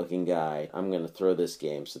 sleazy looking guy. I'm going to throw this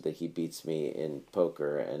game so that he beats me in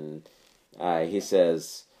poker. And he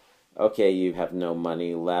says... okay, you have no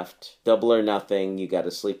money left. Double or nothing, you gotta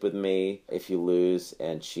sleep with me if you lose.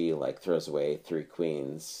 And she, like, throws away 3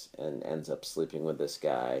 queens and ends up sleeping with this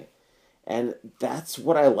guy. And that's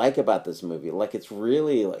what I like about this movie. Like, it's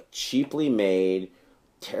really, like, cheaply made,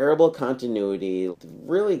 terrible continuity,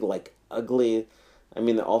 really, like, ugly. I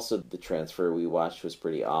mean, also the transfer we watched was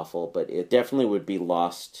pretty awful, but it definitely would be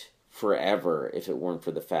lost forever if it weren't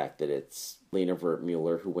for the fact that it's Lena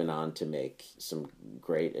Wertmuller, who went on to make some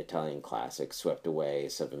great Italian classics, Swept Away,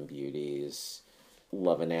 Seven Beauties,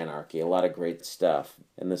 Love and Anarchy, a lot of great stuff.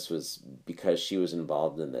 And this was because she was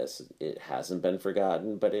involved in this. It hasn't been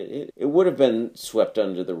forgotten, but it would have been swept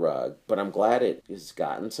under the rug. But I'm glad it has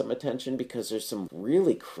gotten some attention because there's some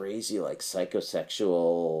really crazy, like,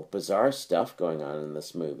 psychosexual, bizarre stuff going on in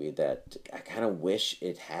this movie that I kind of wish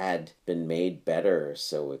it had been made better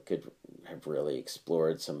so it could have really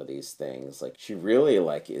explored some of these things. Like, she really,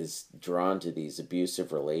 like, is drawn to these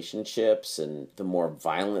abusive relationships, and the more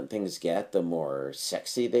violent things get, the more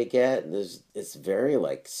sexy they get. It's very,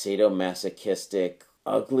 like, sadomasochistic,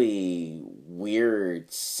 ugly,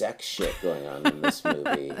 weird sex shit going on in this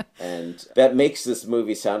movie. And that makes this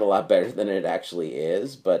movie sound a lot better than it actually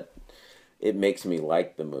is, but it makes me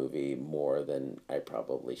like the movie more than I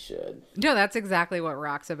probably should. No, that's exactly what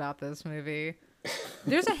rocks about this movie.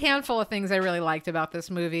 There's a handful of things I really liked about this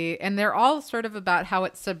movie, and they're all sort of about how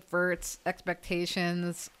it subverts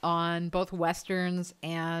expectations on both Westerns,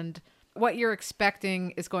 and what you're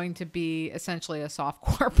expecting is going to be essentially a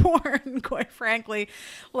softcore porn, quite frankly.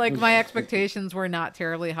 Like, my expectations were not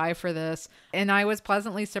terribly high for this, and I was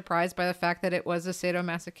pleasantly surprised by the fact that it was a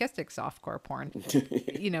sadomasochistic softcore porn.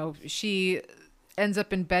 You know, she ends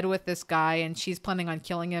up in bed with this guy, and she's planning on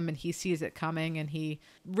killing him, and he sees it coming, and he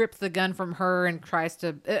rips the gun from her and tries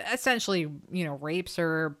to essentially, you know, rapes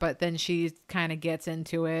her, but then she kind of gets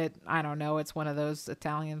into it. I don't know. It's one of those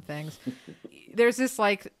Italian things. There's this,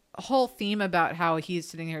 like, whole theme about how he's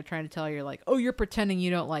sitting here trying to tell you, like, oh, you're pretending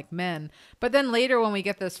you don't like men. But then later, when we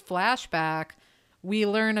get this flashback, we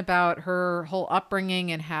learn about her whole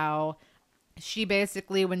upbringing and how she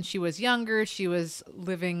basically, when she was younger, she was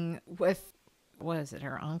living with, what is it,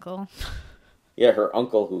 her uncle? Yeah, her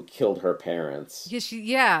uncle who killed her parents.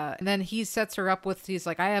 Yeah. And then he sets her up with, he's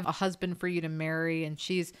like, I have a husband for you to marry. And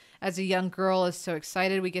she's, as a young girl, is so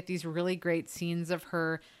excited. We get these really great scenes of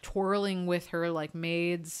her twirling with her, like,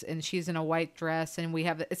 maids, and she's in a white dress. And we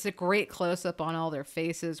have, it's a great close up on all their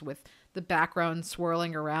faces with the background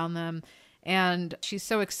swirling around them. And she's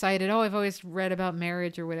so excited. Oh, I've always read about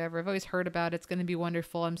marriage or whatever. I've always heard about it. It's going to be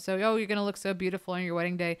wonderful. Oh, you're going to look so beautiful on your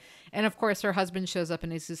wedding day. And of course, her husband shows up,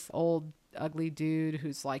 and he's this old, ugly dude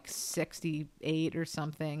who's like 68 or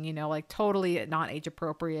something, you know, like totally not age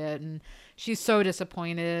appropriate. And she's so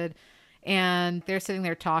disappointed. And they're sitting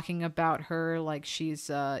there talking about her like she's,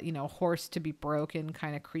 you know, horse to be broken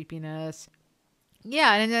kind of creepiness.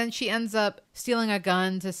 Yeah, and then she ends up stealing a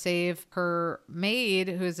gun to save her maid,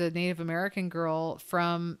 who's a Native American girl,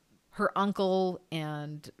 from her uncle,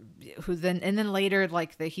 and then later,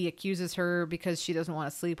 like, he accuses her because she doesn't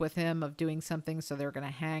want to sleep with him of doing something, so they're going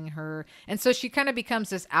to hang her. And so she kind of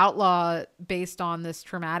becomes this outlaw based on this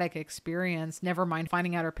traumatic experience, never mind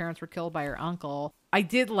finding out her parents were killed by her uncle. I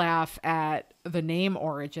did laugh at the name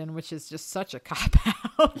origin, which is just such a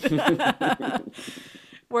cop-out.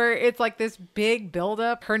 Where it's like this big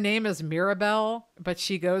buildup. Her name is Mirabelle, but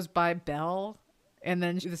she goes by Belle. And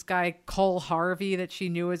then this guy, Cole Harvey, that she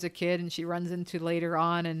knew as a kid and she runs into later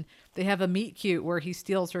on. And they have a meet cute where he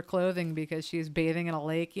steals her clothing because she's bathing in a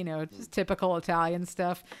lake. You know, just typical Italian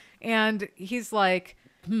stuff. And he's like,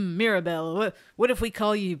 Mirabelle, what if we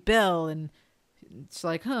call you Belle? And it's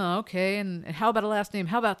like, okay. And how about a last name?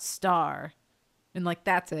 How about Star? And, like,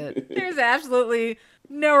 that's it. There's absolutely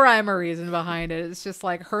no rhyme or reason behind it. It's just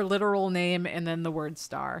like her literal name and then the word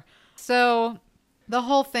Star. So the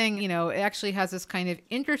whole thing, you know, it actually has this kind of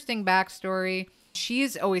interesting backstory.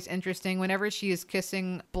 She's always interesting whenever she is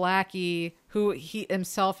kissing Blackie, who he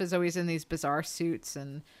himself is always in these bizarre suits.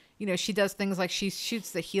 And, you know, she does things like she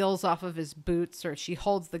shoots the heels off of his boots, or she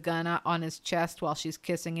holds the gun on his chest while she's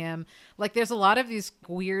kissing him. Like, there's a lot of these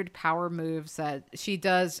weird power moves that she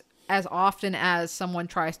does as often as someone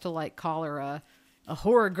tries to, like, call her a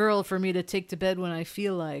horror girl for me to take to bed when I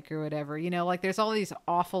feel like, or whatever. You know, like, there's all these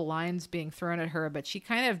awful lines being thrown at her, but she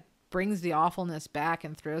kind of brings the awfulness back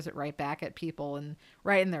and throws it right back at people and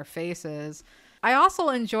right in their faces. I also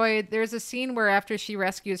enjoyed, there's a scene where after she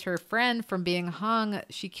rescues her friend from being hung,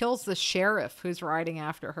 she kills the sheriff who's riding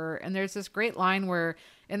after her. And there's this great line where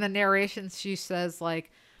in the narration, she says,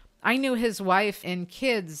 like, I knew his wife and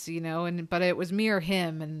kids, you know, but it was me or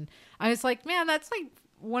him. And I was like, man, that's like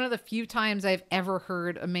one of the few times I've ever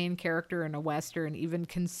heard a main character in a Western even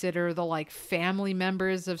consider the, like, family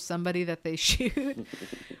members of somebody that they shoot,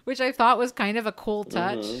 which I thought was kind of a cool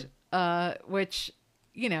touch, which,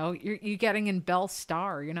 you know, you're getting in Belle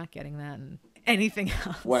Star. You're not getting that in anything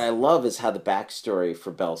else. What I love is how the backstory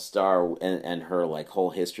for Belle Star and her, like,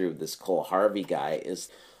 whole history with this Cole Harvey guy is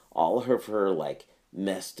all of her, like,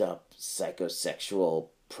 messed up psychosexual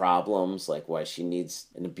problems, like why she needs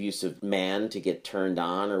an abusive man to get turned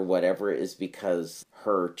on or whatever, is because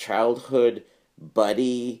her childhood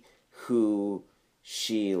buddy, who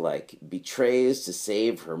she like betrays to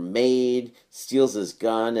save her maid, steals his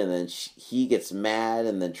gun, and then he gets mad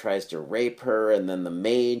and then tries to rape her, and then the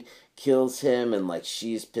maid kills him, and like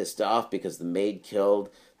she's pissed off because the maid killed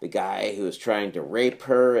the guy who was trying to rape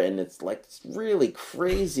her, and it's like really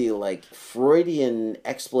crazy, like Freudian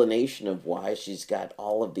explanation of why she's got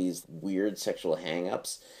all of these weird sexual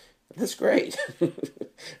hang-ups. That's great.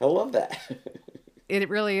 I love that. It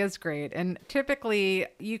really is great. And typically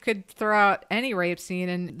you could throw out any rape scene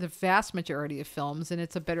in the vast majority of films and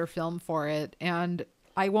it's a better film for it. And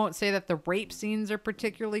I won't say that the rape scenes are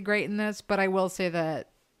particularly great in this, but I will say that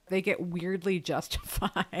they get weirdly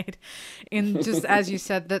justified in, just as you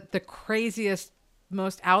said, that the craziest,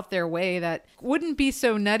 most out there way that wouldn't be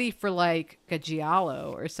so nutty for like a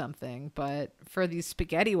giallo or something, but for these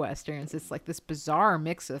spaghetti westerns, it's like this bizarre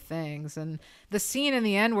mix of things. And the scene in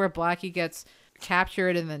the end where Blackie gets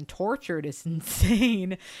captured and then tortured is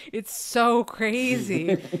insane. It's so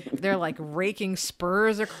crazy. They're like raking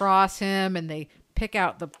spurs across him and they pick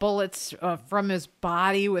out the bullets from his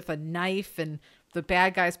body with a knife, and the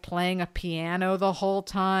bad guy's playing a piano the whole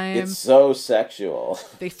time. It's so sexual.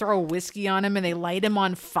 They throw whiskey on him and they light him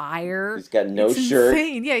on fire. He's got no shirt.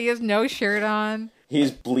 Insane. Yeah, he has no shirt on.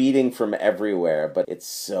 He's bleeding from everywhere, but it's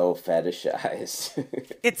so fetishized.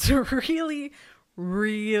 It's really,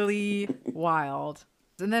 really wild.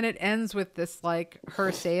 And then it ends with this, like,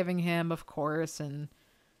 her saving him, of course, and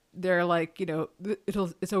they're like, you know,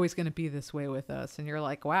 it's always going to be this way with us. And you're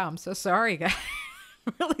like, wow, I'm so sorry, guys.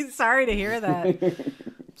 I'm really sorry to hear that.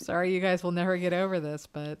 Sorry you guys will never get over this,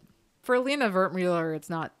 but for Lena Wertmuller, it's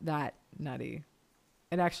not that nutty.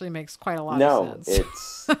 It actually makes quite a lot of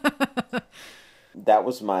sense. It's that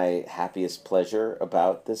was my happiest pleasure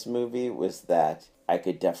about this movie, was that I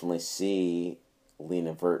could definitely see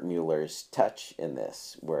Lena Wertmuller's touch in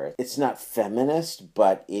this, where it's not feminist,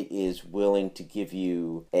 but it is willing to give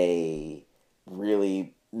you a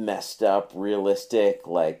really messed up, realistic,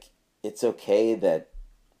 like, it's okay that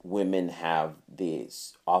women have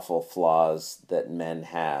these awful flaws that men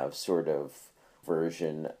have, sort of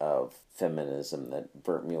version of feminism that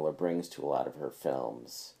Wertmuller brings to a lot of her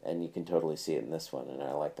films. And you can totally see it in this one, and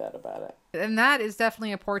I like that about it. And that is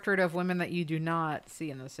definitely a portrait of women that you do not see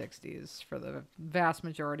in the 60s for the vast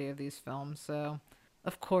majority of these films. So,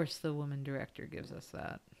 of course, the woman director gives us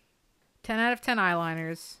that. 10 out of 10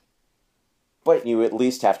 eyeliners. But you at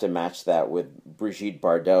least have to match that with Brigitte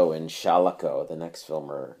Bardot in Shalako, the next film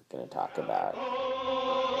we're going to talk about.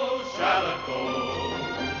 Oh, Shalako,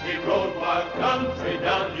 he rode wild country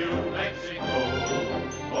down New Mexico,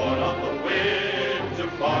 born on the wind to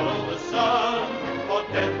follow the sun, fought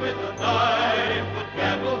death with a knife, but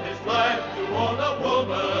gambled his life to own a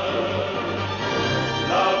woman.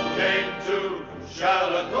 Love came to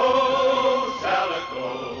Shalako,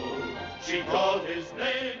 Shalako, she called his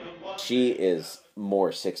name. She is more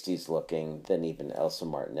 60s looking than even Elsa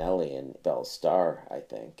Martinelli in Belle Starr, I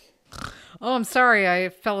think. Oh, I'm sorry, I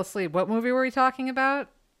fell asleep. What movie were we talking about?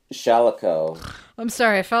 Shalako. I'm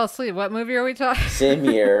sorry, I fell asleep. What movie are we talking? Same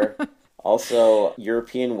year. Also,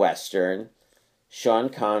 European Western. Sean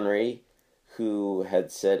Connery, who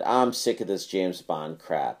had said, I'm sick of this James Bond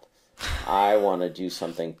crap. I want to do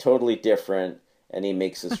something totally different. And he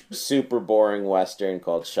makes this super boring Western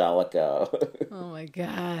called Shalako. Oh my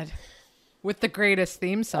God. With the greatest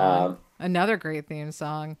theme song. Another great theme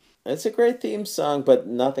song. It's a great theme song, but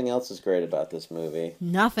nothing else is great about this movie.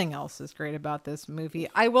 Nothing else is great about this movie.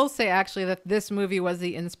 I will say, actually, that this movie was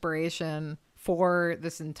the inspiration for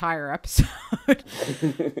this entire episode.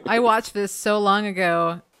 I watched this so long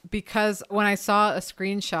ago because when I saw a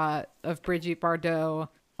screenshot of Brigitte Bardot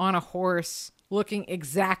on a horse looking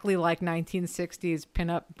exactly like 1960s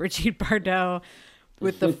pinup Brigitte Bardot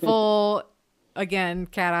with the full, again,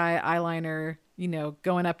 cat eye eyeliner, you know,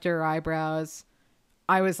 going up to her eyebrows,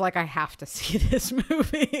 I was like, I have to see this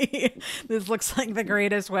movie. This looks like the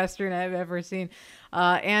greatest Western I've ever seen.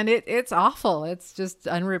 And it's awful. It's just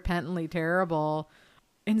unrepentantly terrible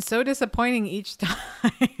and so disappointing each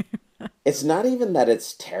time. It's not even that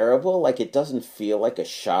it's terrible. Like, it doesn't feel like a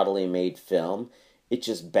shoddily made film. It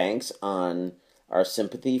just banks on our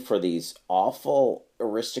sympathy for these awful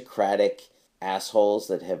aristocratic assholes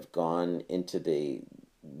that have gone into the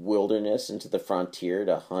wilderness, into the frontier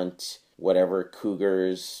to hunt whatever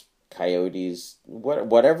cougars, coyotes,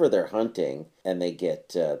 whatever they're hunting. And they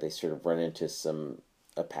they sort of run into some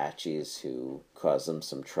Apaches who cause them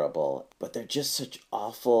some trouble. But they're just such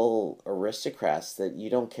awful aristocrats that you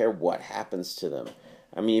don't care what happens to them.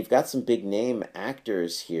 I mean, you've got some big name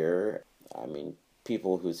actors here. I mean,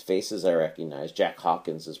 people whose faces I recognize. Jack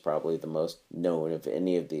Hawkins is probably the most known of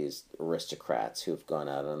any of these aristocrats who've gone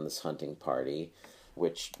out on this hunting party,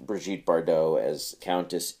 which Brigitte Bardot as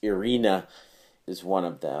Countess Irina is one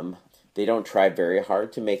of them. They don't try very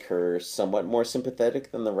hard to make her somewhat more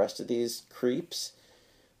sympathetic than the rest of these creeps,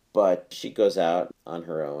 but she goes out on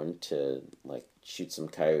her own to, like, shoot some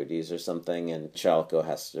coyotes or something, and Shalko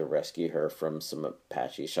has to rescue her from some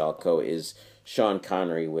Apache. Shalko is Sean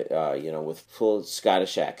Connery with, with full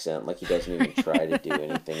Scottish accent, like he doesn't even try to do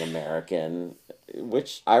anything American,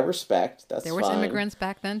 which I respect. That's fine. There was immigrants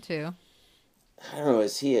back then too. I don't know,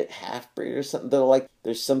 is he a half-breed or something? Though, like,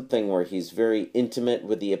 there's something where he's very intimate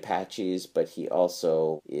with the Apaches, but he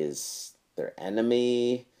also is their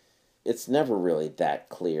enemy. It's never really that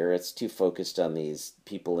clear. It's too focused on these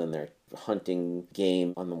people in their hunting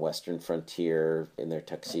game on the western frontier in their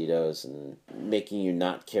tuxedos and making you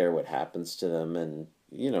not care what happens to them. And,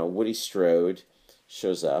 Woody Strode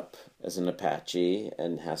shows up as an Apache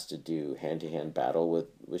and has to do hand-to-hand battle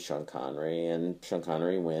with Sean Connery, and Sean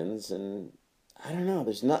Connery wins. And I don't know,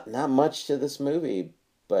 there's not much to this movie,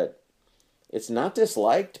 but it's not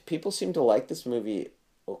disliked. People seem to like this movie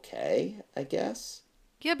okay, I guess.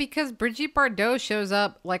 Yeah, because Brigitte Bardot shows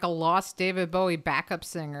up like a lost David Bowie backup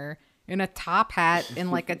singer in a top hat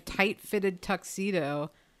in like a tight-fitted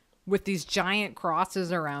tuxedo with these giant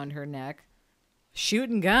crosses around her neck,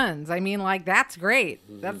 shooting guns. I mean, like, that's great.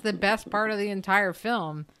 That's the best part of the entire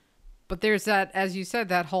film. But there's that, as you said,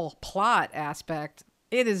 that whole plot aspect.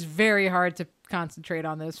 It is very hard to concentrate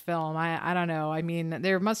on this film. I don't know. I mean,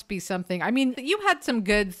 there must be something. I mean, you had some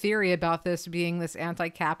good theory about this being this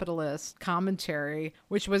anti-capitalist commentary,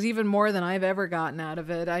 which was even more than I've ever gotten out of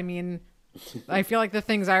it. I mean, I feel like the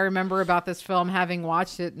things I remember about this film, having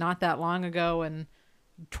watched it not that long ago and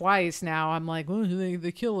twice now, I'm like, oh,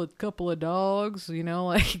 they kill a couple of dogs,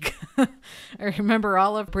 like I remember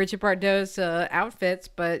all of Brigitte Bardot's outfits,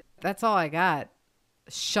 but that's all I got.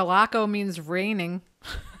 Shalako means raining.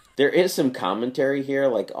 There is some commentary here,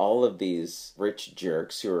 like all of these rich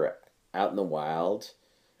jerks who are out in the wild.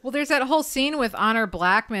 Well, there's that whole scene with Honor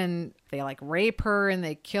Blackman. They like rape her and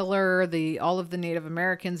they kill her, all of the Native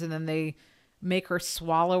Americans, and then they make her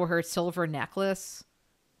swallow her silver necklace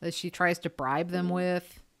that she tries to bribe them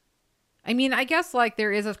with. I mean, I guess like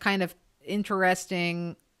there is a kind of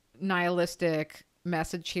interesting nihilistic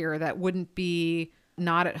message here that wouldn't be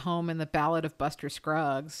not at home in the Ballad of Buster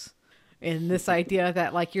Scruggs. In this idea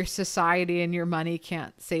that like your society and your money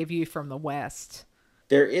can't save you from the West.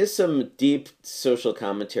 There is some deep social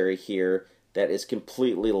commentary here that is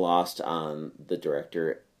completely lost on the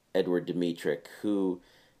director, Edward Dmytryk, who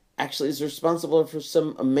actually is responsible for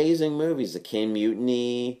some amazing movies. The Caine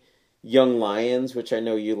Mutiny, Young Lions, which I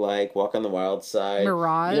know you like, Walk on the Wild Side.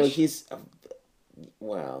 Mirage. He's,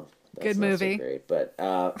 well, that's good not movie. So great, but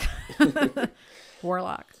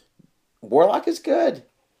Warlock. Warlock is good.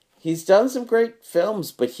 He's done some great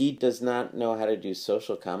films, but he does not know how to do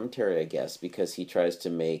social commentary, I guess, because he tries to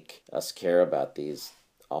make us care about these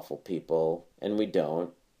awful people, and we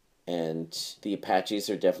don't. And the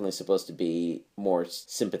Apaches are definitely supposed to be more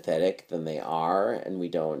sympathetic than they are, and we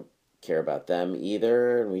don't care about them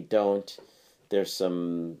either, and we don't. There's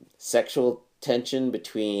some sexual tension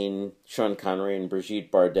between Sean Connery and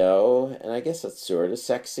Brigitte Bardot, and I guess that's sort of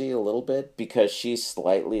sexy a little bit, because she's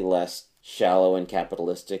slightly less shallow and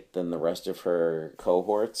capitalistic than the rest of her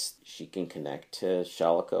cohorts. She can connect to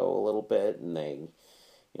Shalako a little bit, and they,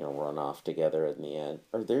 run off together in the end.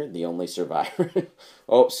 Or they're the only survivor.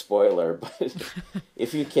 Oh, spoiler, but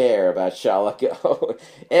if you care about Shalako,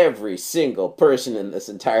 every single person in this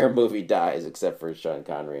entire movie dies except for Sean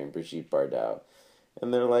Connery and Brigitte Bardot.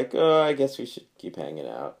 And they're like, oh, I guess we should keep hanging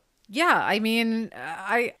out. Yeah, I mean,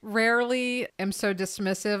 I rarely am so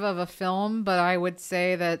dismissive of a film, but I would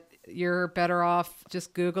say that you're better off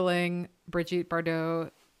just Googling Brigitte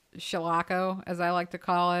Bardot Shalako, as I like to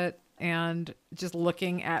call it, and just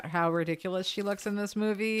looking at how ridiculous she looks in this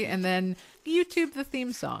movie, and then YouTube the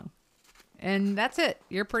theme song. And that's it.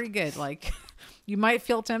 You're pretty good. Like, you might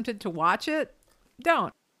feel tempted to watch it.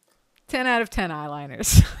 Don't. 10 out of 10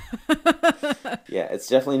 eyeliners. Yeah, it's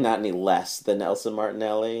definitely not any less than Elsa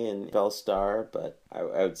Martinelli and Belle Starr, but I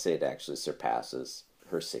would say it actually surpasses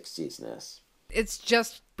her 60s-ness. It's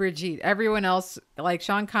just Brigitte. Everyone else, like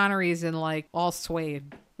Sean Connery's in like all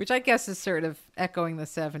suede, which I guess is sort of echoing the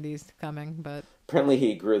 70s coming, but... Apparently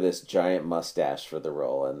he grew this giant mustache for the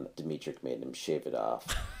role, and Dmytryk made him shave it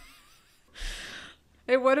off.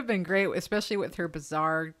 It would have been great, especially with her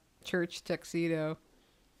bizarre church tuxedo,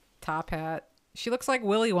 top hat. She looks like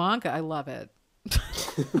Willy Wonka. I love it.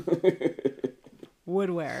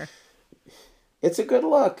 Would wear. It's a good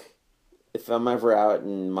look. If I'm ever out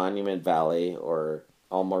in Monument Valley or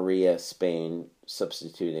Almeria, Spain,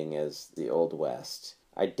 substituting as the Old West,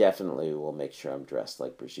 I definitely will make sure I'm dressed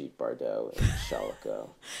like Brigitte Bardot and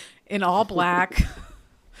Shalako. In all black,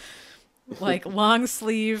 like long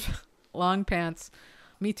sleeve, long pants.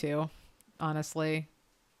 Me too, honestly.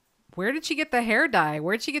 Where did she get the hair dye?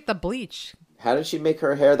 Where did she get the bleach? How did she make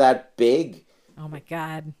her hair that big? Oh my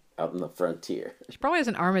God. Out in the frontier. She probably has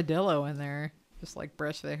an armadillo in there. Just like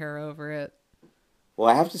brush the hair over it. Well,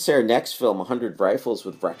 I have to say our next film, 100 Rifles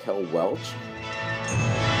with Raquel Welch.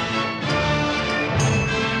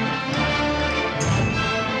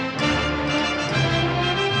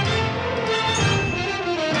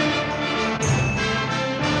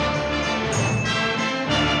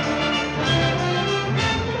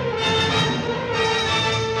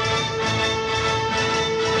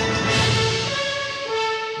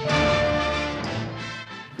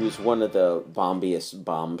 Who's one of the bombiest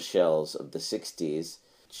bombshells of the 60s.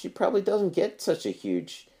 She probably doesn't get such a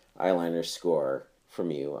huge eyeliner score from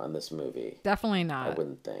you on this movie. Definitely not. I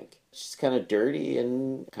wouldn't think. She's kind of dirty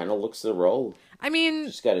and kind of looks the role. I mean...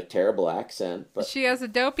 She's got a terrible accent, but... She has a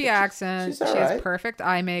dopey accent. She's all she has right. perfect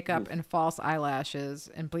eye makeup and false eyelashes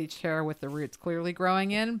and bleached hair with the roots clearly growing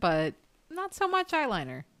in, but not so much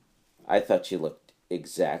eyeliner. I thought she looked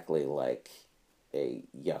exactly like a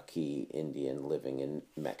yucky Indian living in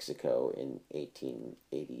Mexico in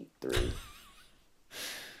 1883.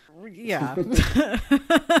 Yeah.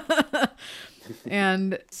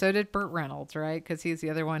 And so did Burt Reynolds, right? Because he's the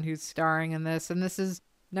other one who's starring in this. And this is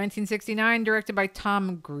 1969, directed by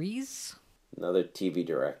Tom Gries. Another TV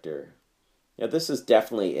director. Yeah, this is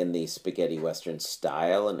definitely in the spaghetti western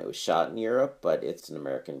style, and it was shot in Europe, but it's an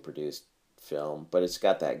American-produced film. But it's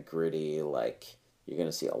got that gritty, like... You're going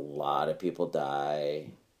to see a lot of people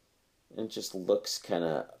die. And it just looks kind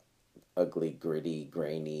of ugly, gritty,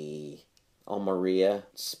 grainy. Almeria,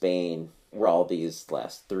 Spain, where all these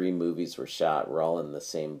last 3 movies were shot. We're all in the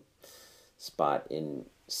same spot in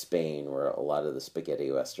Spain where a lot of the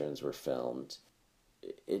spaghetti westerns were filmed.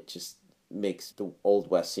 It just makes the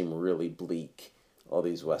Old West seem really bleak. All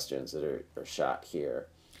these westerns that are shot here.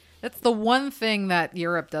 That's the one thing that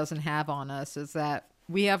Europe doesn't have on us is that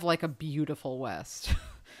we have like a beautiful West.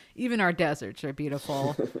 Even our deserts are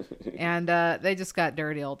beautiful. And they just got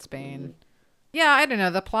dirty old Spain. Yeah, I don't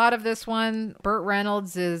know. The plot of this one, Burt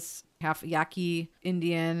Reynolds is half Yaqui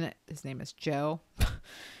Indian. His name is Joe.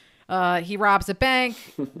 He robs a bank.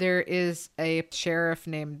 There is a sheriff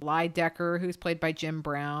named Lydecker, who's played by Jim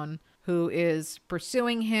Brown, who is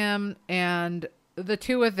pursuing him. And the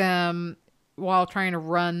two of them, while trying to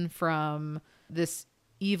run from this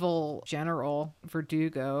evil general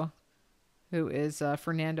Verdugo, who is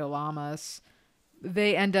Fernando Lamas,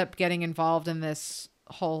 they end up getting involved in this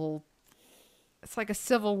whole, it's like a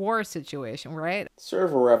civil war situation, right? Sort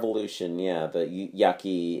of a revolution, yeah. The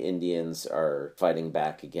Yaqui Indians are fighting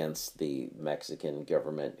back against the Mexican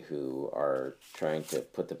government who are trying to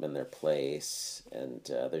put them in their place, and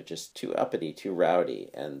they're just too uppity, too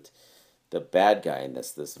rowdy. And the bad guy in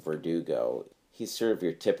this Verdugo, he's sort of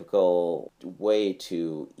your typical, way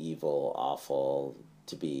too evil, awful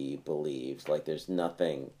to be believed. Like, there's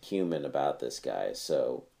nothing human about this guy.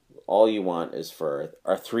 So all you want is for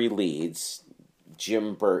our 3 leads,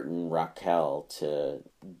 Jim Burton, Raquel, to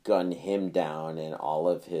gun him down and all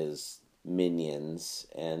of his minions.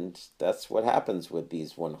 And that's what happens with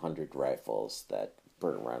these 100 rifles that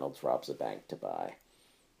Burt Reynolds robs a bank to buy.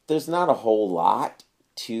 There's not a whole lot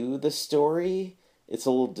to the story. It's a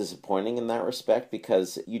little disappointing in that respect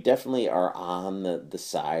because you definitely are on the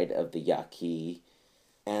side of the Yaqui,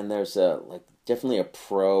 and there's definitely a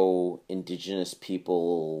pro-indigenous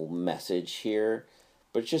people message here,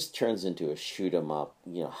 but it just turns into a shoot 'em up,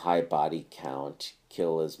 high body count,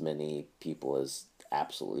 kill as many people as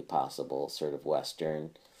absolutely possible sort of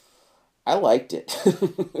Western. I liked it.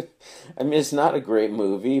 I mean, it's not a great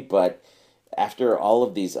movie, but after all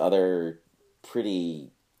of these other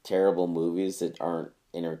pretty terrible movies that aren't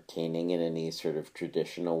entertaining in any sort of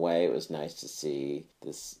traditional way, it was nice to see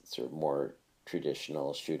this sort of more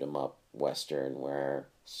traditional shoot 'em up Western where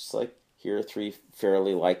it's just like, here are 3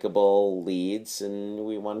 fairly likable leads and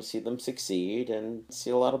we want to see them succeed and see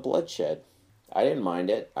a lot of bloodshed. I didn't mind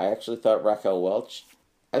it. I actually thought Raquel Welch,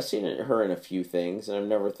 I've seen her in a few things, and I've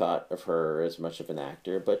never thought of her as much of an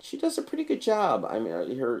actor, but she does a pretty good job. I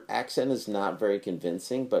mean, her accent is not very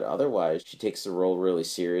convincing, but otherwise, she takes the role really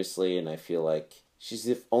seriously, and I feel like she's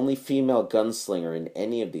the only female gunslinger in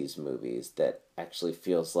any of these movies that actually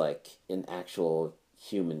feels like an actual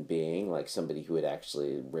human being, like somebody who would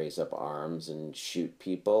actually raise up arms and shoot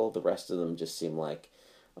people. The rest of them just seem like,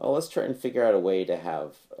 oh, let's try and figure out a way to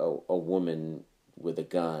have a woman with a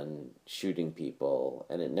gun shooting people,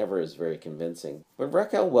 and it never is very convincing. But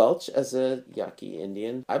Raquel Welch as a Yaqui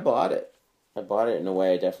Indian, I bought it. I bought it in a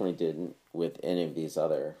way I definitely didn't with any of these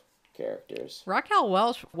other characters. Raquel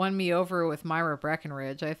Welch won me over with Myra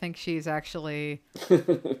Breckenridge. I think she's actually...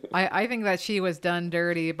 I think that she was done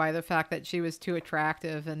dirty by the fact that she was too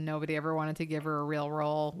attractive and nobody ever wanted to give her a real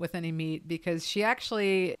role with any meat, because she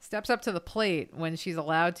actually steps up to the plate when she's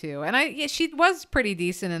allowed to. And she was pretty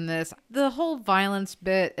decent in this. The whole violence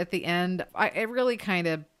bit at the end, it really kind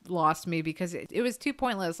of lost me because it was too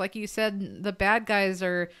pointless. Like you said, the bad guys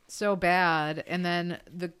are so bad and then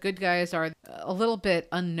the good guys are a little bit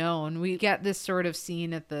unknown. We get this sort of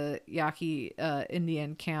scene at the Yaqui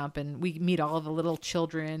Indian camp and we meet all of the little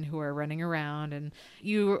children who are running around, and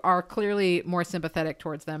you are clearly more sympathetic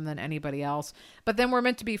towards them than anybody else. But then we're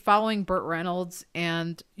meant to be following Burt Reynolds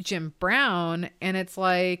and Jim Brown, and it's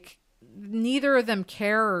like neither of them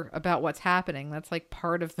care about what's happening. That's like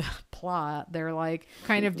part of the plot. They're like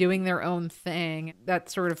kind of doing their own thing. That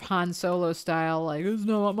sort of Han Solo style, like, it's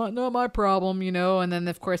not my problem, you know? And then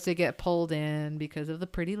of course they get pulled in because of the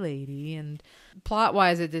pretty lady, and plot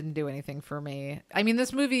wise it didn't do anything for me. I mean,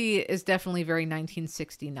 this movie is definitely very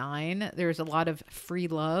 1969. There's a lot of free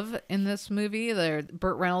love in this movie.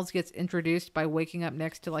 Burt Reynolds gets introduced by waking up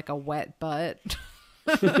next to like a wet butt.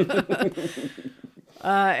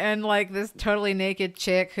 And like this totally naked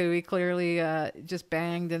chick who he clearly just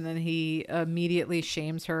banged, and then he immediately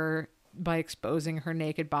shames her by exposing her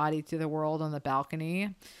naked body to the world on the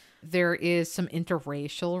balcony. There is some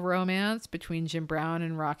interracial romance between Jim Brown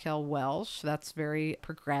and Raquel Welch. That's very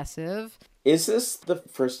progressive. Is this the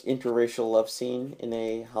first interracial love scene in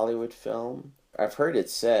a Hollywood film? I've heard it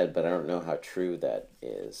said, but I don't know how true that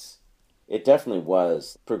is. It definitely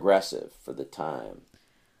was progressive for the time.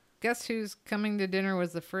 Guess Who's Coming to Dinner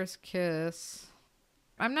was the first kiss.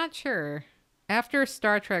 I'm not sure. After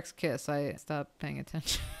Star Trek's kiss, I stopped paying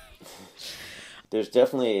attention. There's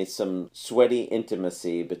definitely some sweaty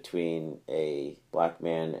intimacy between a black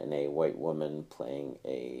man and a white woman playing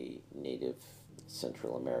a native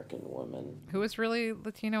Central American woman. Who was really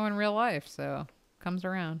Latino in real life, so comes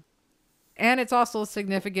around. And it's also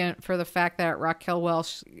significant for the fact that Raquel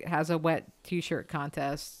Welch has a wet t-shirt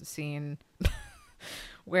contest scene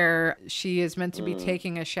where she is meant to be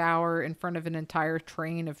taking a shower in front of an entire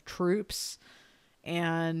train of troops.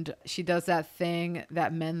 And she does that thing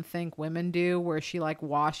that men think women do where she like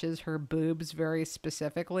washes her boobs very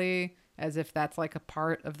specifically as if that's like a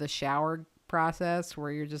part of the shower process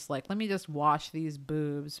where you're just like, let me just wash these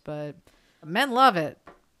boobs. But men love it,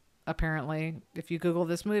 apparently. If you Google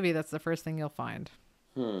this movie, that's the first thing you'll find.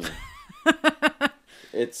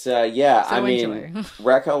 It's, yeah, so I mean,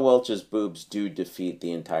 Raquel Welch's boobs do defeat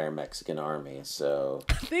the entire Mexican army, so...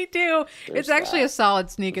 They do. It's actually a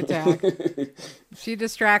solid sneak attack. She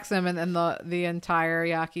distracts them, and then the entire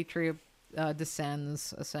Yaqui troop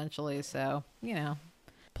descends, essentially, so, you know.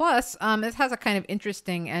 Plus, it has a kind of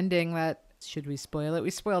interesting ending that... Should we spoil it?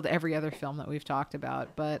 We spoiled every other film that we've talked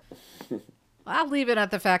about, but... I'll leave it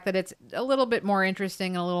at the fact that it's a little bit more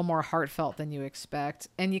interesting and a little more heartfelt than you expect.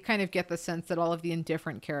 And you kind of get the sense that all of the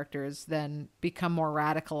indifferent characters then become more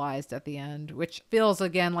radicalized at the end, which feels,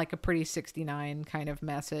 again, like a pretty 69 kind of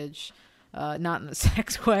message. Not in the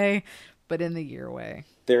sex way, but in the year way.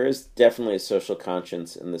 There is definitely a social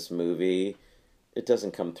conscience in this movie. It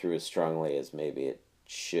doesn't come through as strongly as maybe it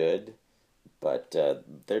should. But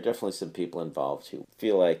there are definitely some people involved who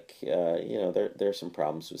feel like, there are some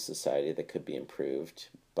problems with society that could be improved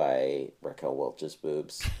by Raquel Welch's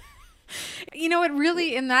boobs. You know, it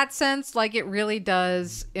really, in that sense, like it really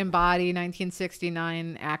does embody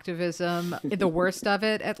 1969 activism, the worst of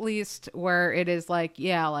it, at least, where it is like,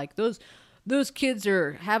 yeah, like those kids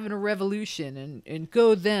are having a revolution and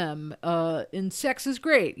go them, and sex is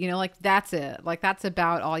great. You know, like that's it. Like that's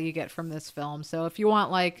about all you get from this film. So if you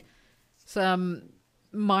want like some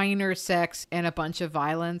minor sex and a bunch of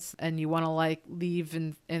violence and you want to like leave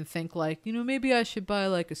and think like, you know, maybe I should buy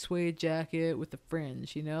like a suede jacket with a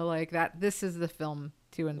fringe, you know, like that. This is the film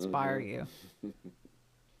to inspire you.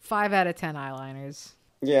 5 out of 10 eyeliners.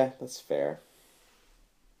 Yeah, that's fair.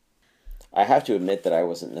 I have to admit that I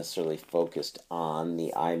wasn't necessarily focused on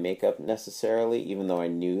the eye makeup necessarily, even though I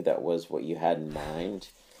knew that was what you had in mind.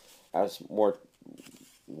 I was more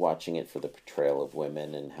watching it for the portrayal of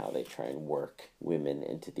women and how they try and work women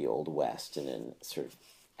into the Old West in a sort of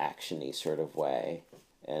action-y sort of way.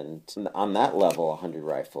 And on that level, 100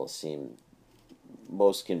 Rifles seemed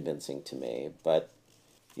most convincing to me. But,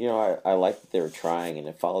 you know, I like that they were trying, and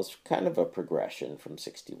it follows kind of a progression from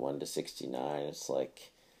 61 to 69. It's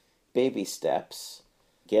like baby steps.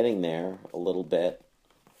 getting there a little bit.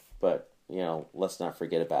 But, let's not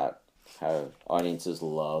forget about how audiences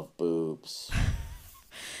love boobs.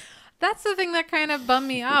 That's the thing that kind of bummed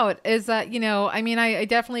me out is that, I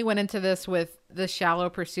definitely went into this with the shallow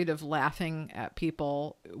pursuit of laughing at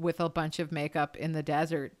people with a bunch of makeup in the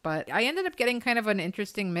desert. But I ended up getting kind of an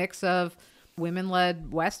interesting mix of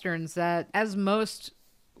women-led Westerns that, as most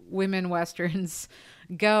women Westerns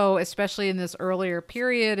go, especially in this earlier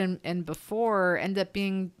period and before, end up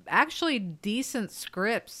being actually decent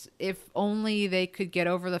scripts if only they could get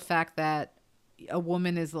over the fact that a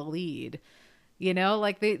woman is the lead.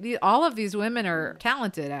 All of these women are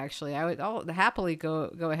talented, actually. I'll happily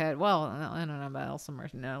go ahead. Well, I don't know about Elsa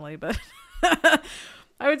Martinelli, but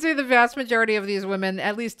I would say the vast majority of these women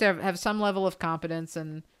at least have some level of competence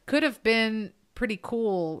and could have been pretty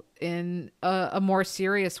cool in a more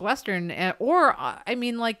serious Western,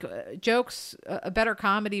 jokes, a better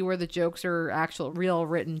comedy where the jokes are actual real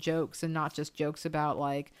written jokes and not just jokes about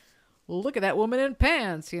look at that woman in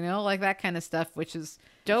pants, that kind of stuff, which is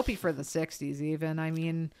dopey for the 60s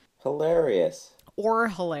even. Hilarious. Or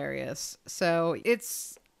hilarious. So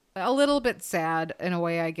it's a little bit sad in a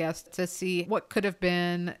way, I guess, to see what could have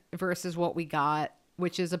been versus what we got,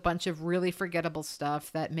 which is a bunch of really forgettable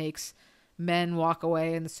stuff that makes men walk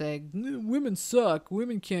away and say, women suck.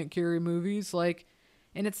 Women can't carry movies.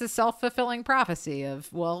 And it's a self-fulfilling prophecy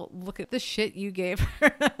of, well, look at the shit you gave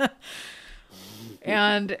her.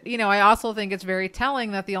 And, I also think it's very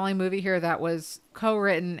telling that the only movie here that was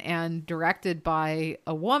co-written and directed by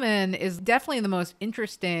a woman is definitely the most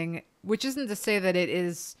interesting, which isn't to say that it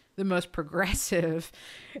is the most progressive.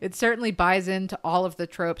 It certainly buys into all of the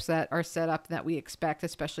tropes that are set up that we expect,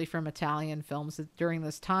 especially from Italian films during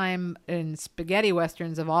this time, in spaghetti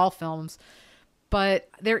westerns of all films. But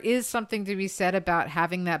there is something to be said about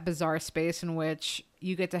having that bizarre space in which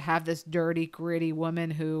you get to have this dirty, gritty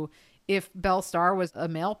woman who, if Belle Starr was a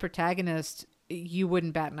male protagonist, you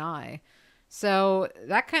wouldn't bat an eye. So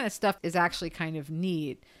that kind of stuff is actually kind of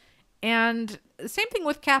neat. And the same thing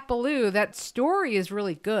with Cat Ballou. That story is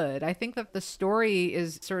really good. I think that the story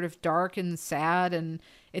is sort of dark and sad, and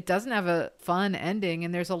it doesn't have a fun ending.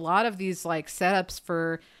 And there's a lot of these setups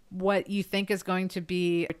for what you think is going to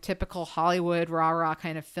be a typical Hollywood rah-rah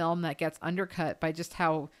kind of film that gets undercut by just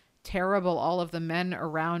how terrible all of the men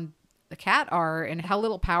around the cat are and how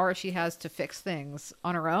little power she has to fix things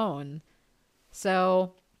on her own.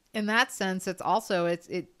 So in that sense, it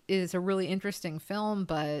is a really interesting film,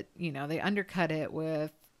 but they undercut it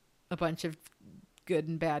with a bunch of good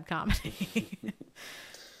and bad comedy.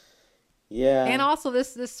 Yeah. And also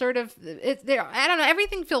this sort of, I don't know,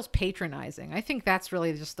 everything feels patronizing. I think that's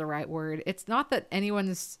really just the right word. It's not that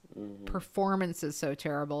anyone's performance is so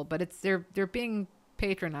terrible, but they're being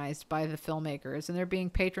patronized by the filmmakers and they're being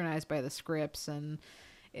patronized by the scripts, and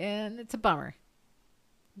it's a bummer.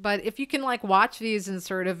 But if you can watch these and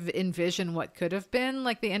sort of envision what could have been,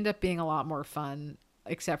 they end up being a lot more fun,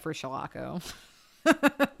 except for Shalako.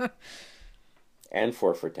 And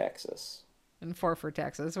Four for Texas. And Four for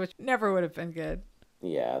Texas, which never would have been good.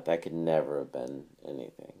 Yeah, that could never have been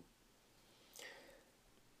anything.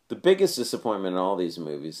 The biggest disappointment in all these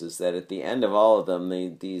movies is that at the end of all of them,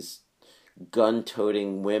 these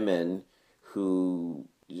gun-toting women who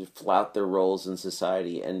flout their roles in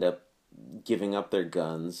society end up giving up their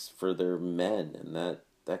guns for their men, and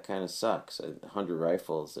that kind of sucks. 100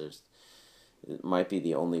 Rifles, it might be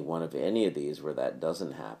the only one of any of these where that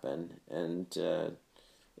doesn't happen, and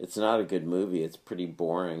it's not a good movie. It's pretty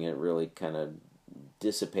boring. It really kind of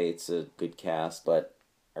dissipates a good cast, but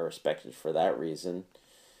I respect it for that reason.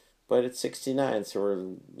 But it's 69, so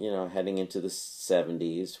we're, heading into the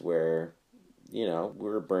 70s where,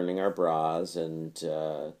 we're burning our bras and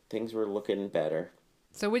things were looking better.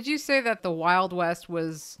 So would you say that the Wild West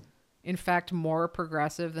was, in fact, more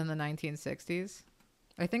progressive than the 1960s?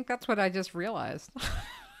 I think that's what I just realized.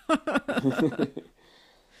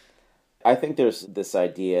 I think there's this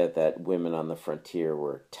idea that women on the frontier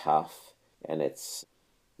were tough, and it's,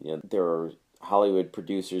 there are Hollywood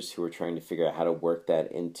producers who were trying to figure out how to work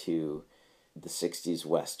that into the 60s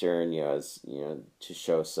Western, to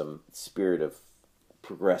show some spirit of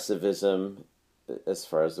progressivism as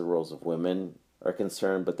far as the roles of women are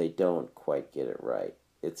concerned, but they don't quite get it right.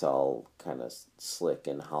 It's all kind of slick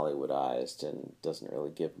and Hollywoodized and doesn't really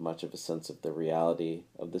give much of a sense of the reality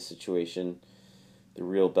of the situation. The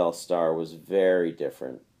real Belle Starr was very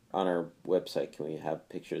different. On our website, can we have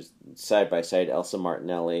pictures side by side, Elsa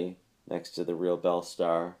Martinelli next to the real Belle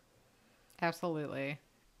Starr? Absolutely.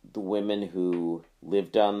 The women who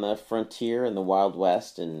lived on the frontier in the Wild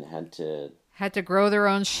West and had to grow their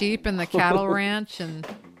own sheep in the cattle ranch and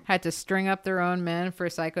had to string up their own men for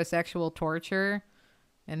psychosexual torture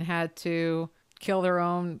and had to kill their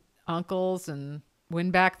own uncles and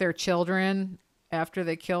win back their children after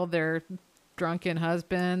they killed their drunken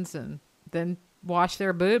husbands, and then wash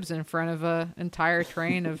their boobs in front of an entire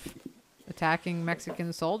train of attacking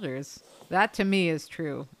Mexican soldiers. That to me is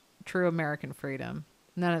true American freedom.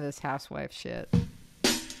 None of this housewife shit.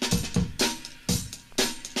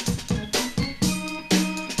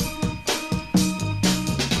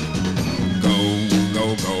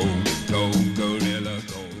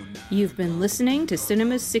 You've been listening to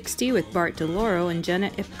Cinema 60 with Bart DeLoro and Jenna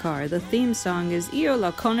Ipcar. The theme song is Io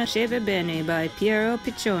la conoscevo bene by Piero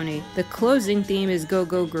Piccioni. The closing theme is Go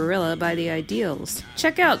Go Gorilla by The Ideals.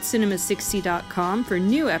 Check out cinema60.com for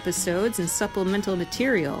new episodes and supplemental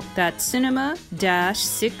material. That's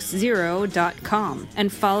cinema-60.com.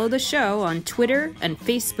 And follow the show on Twitter and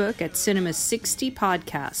Facebook at Cinema 60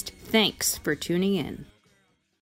 Podcast. Thanks for tuning in.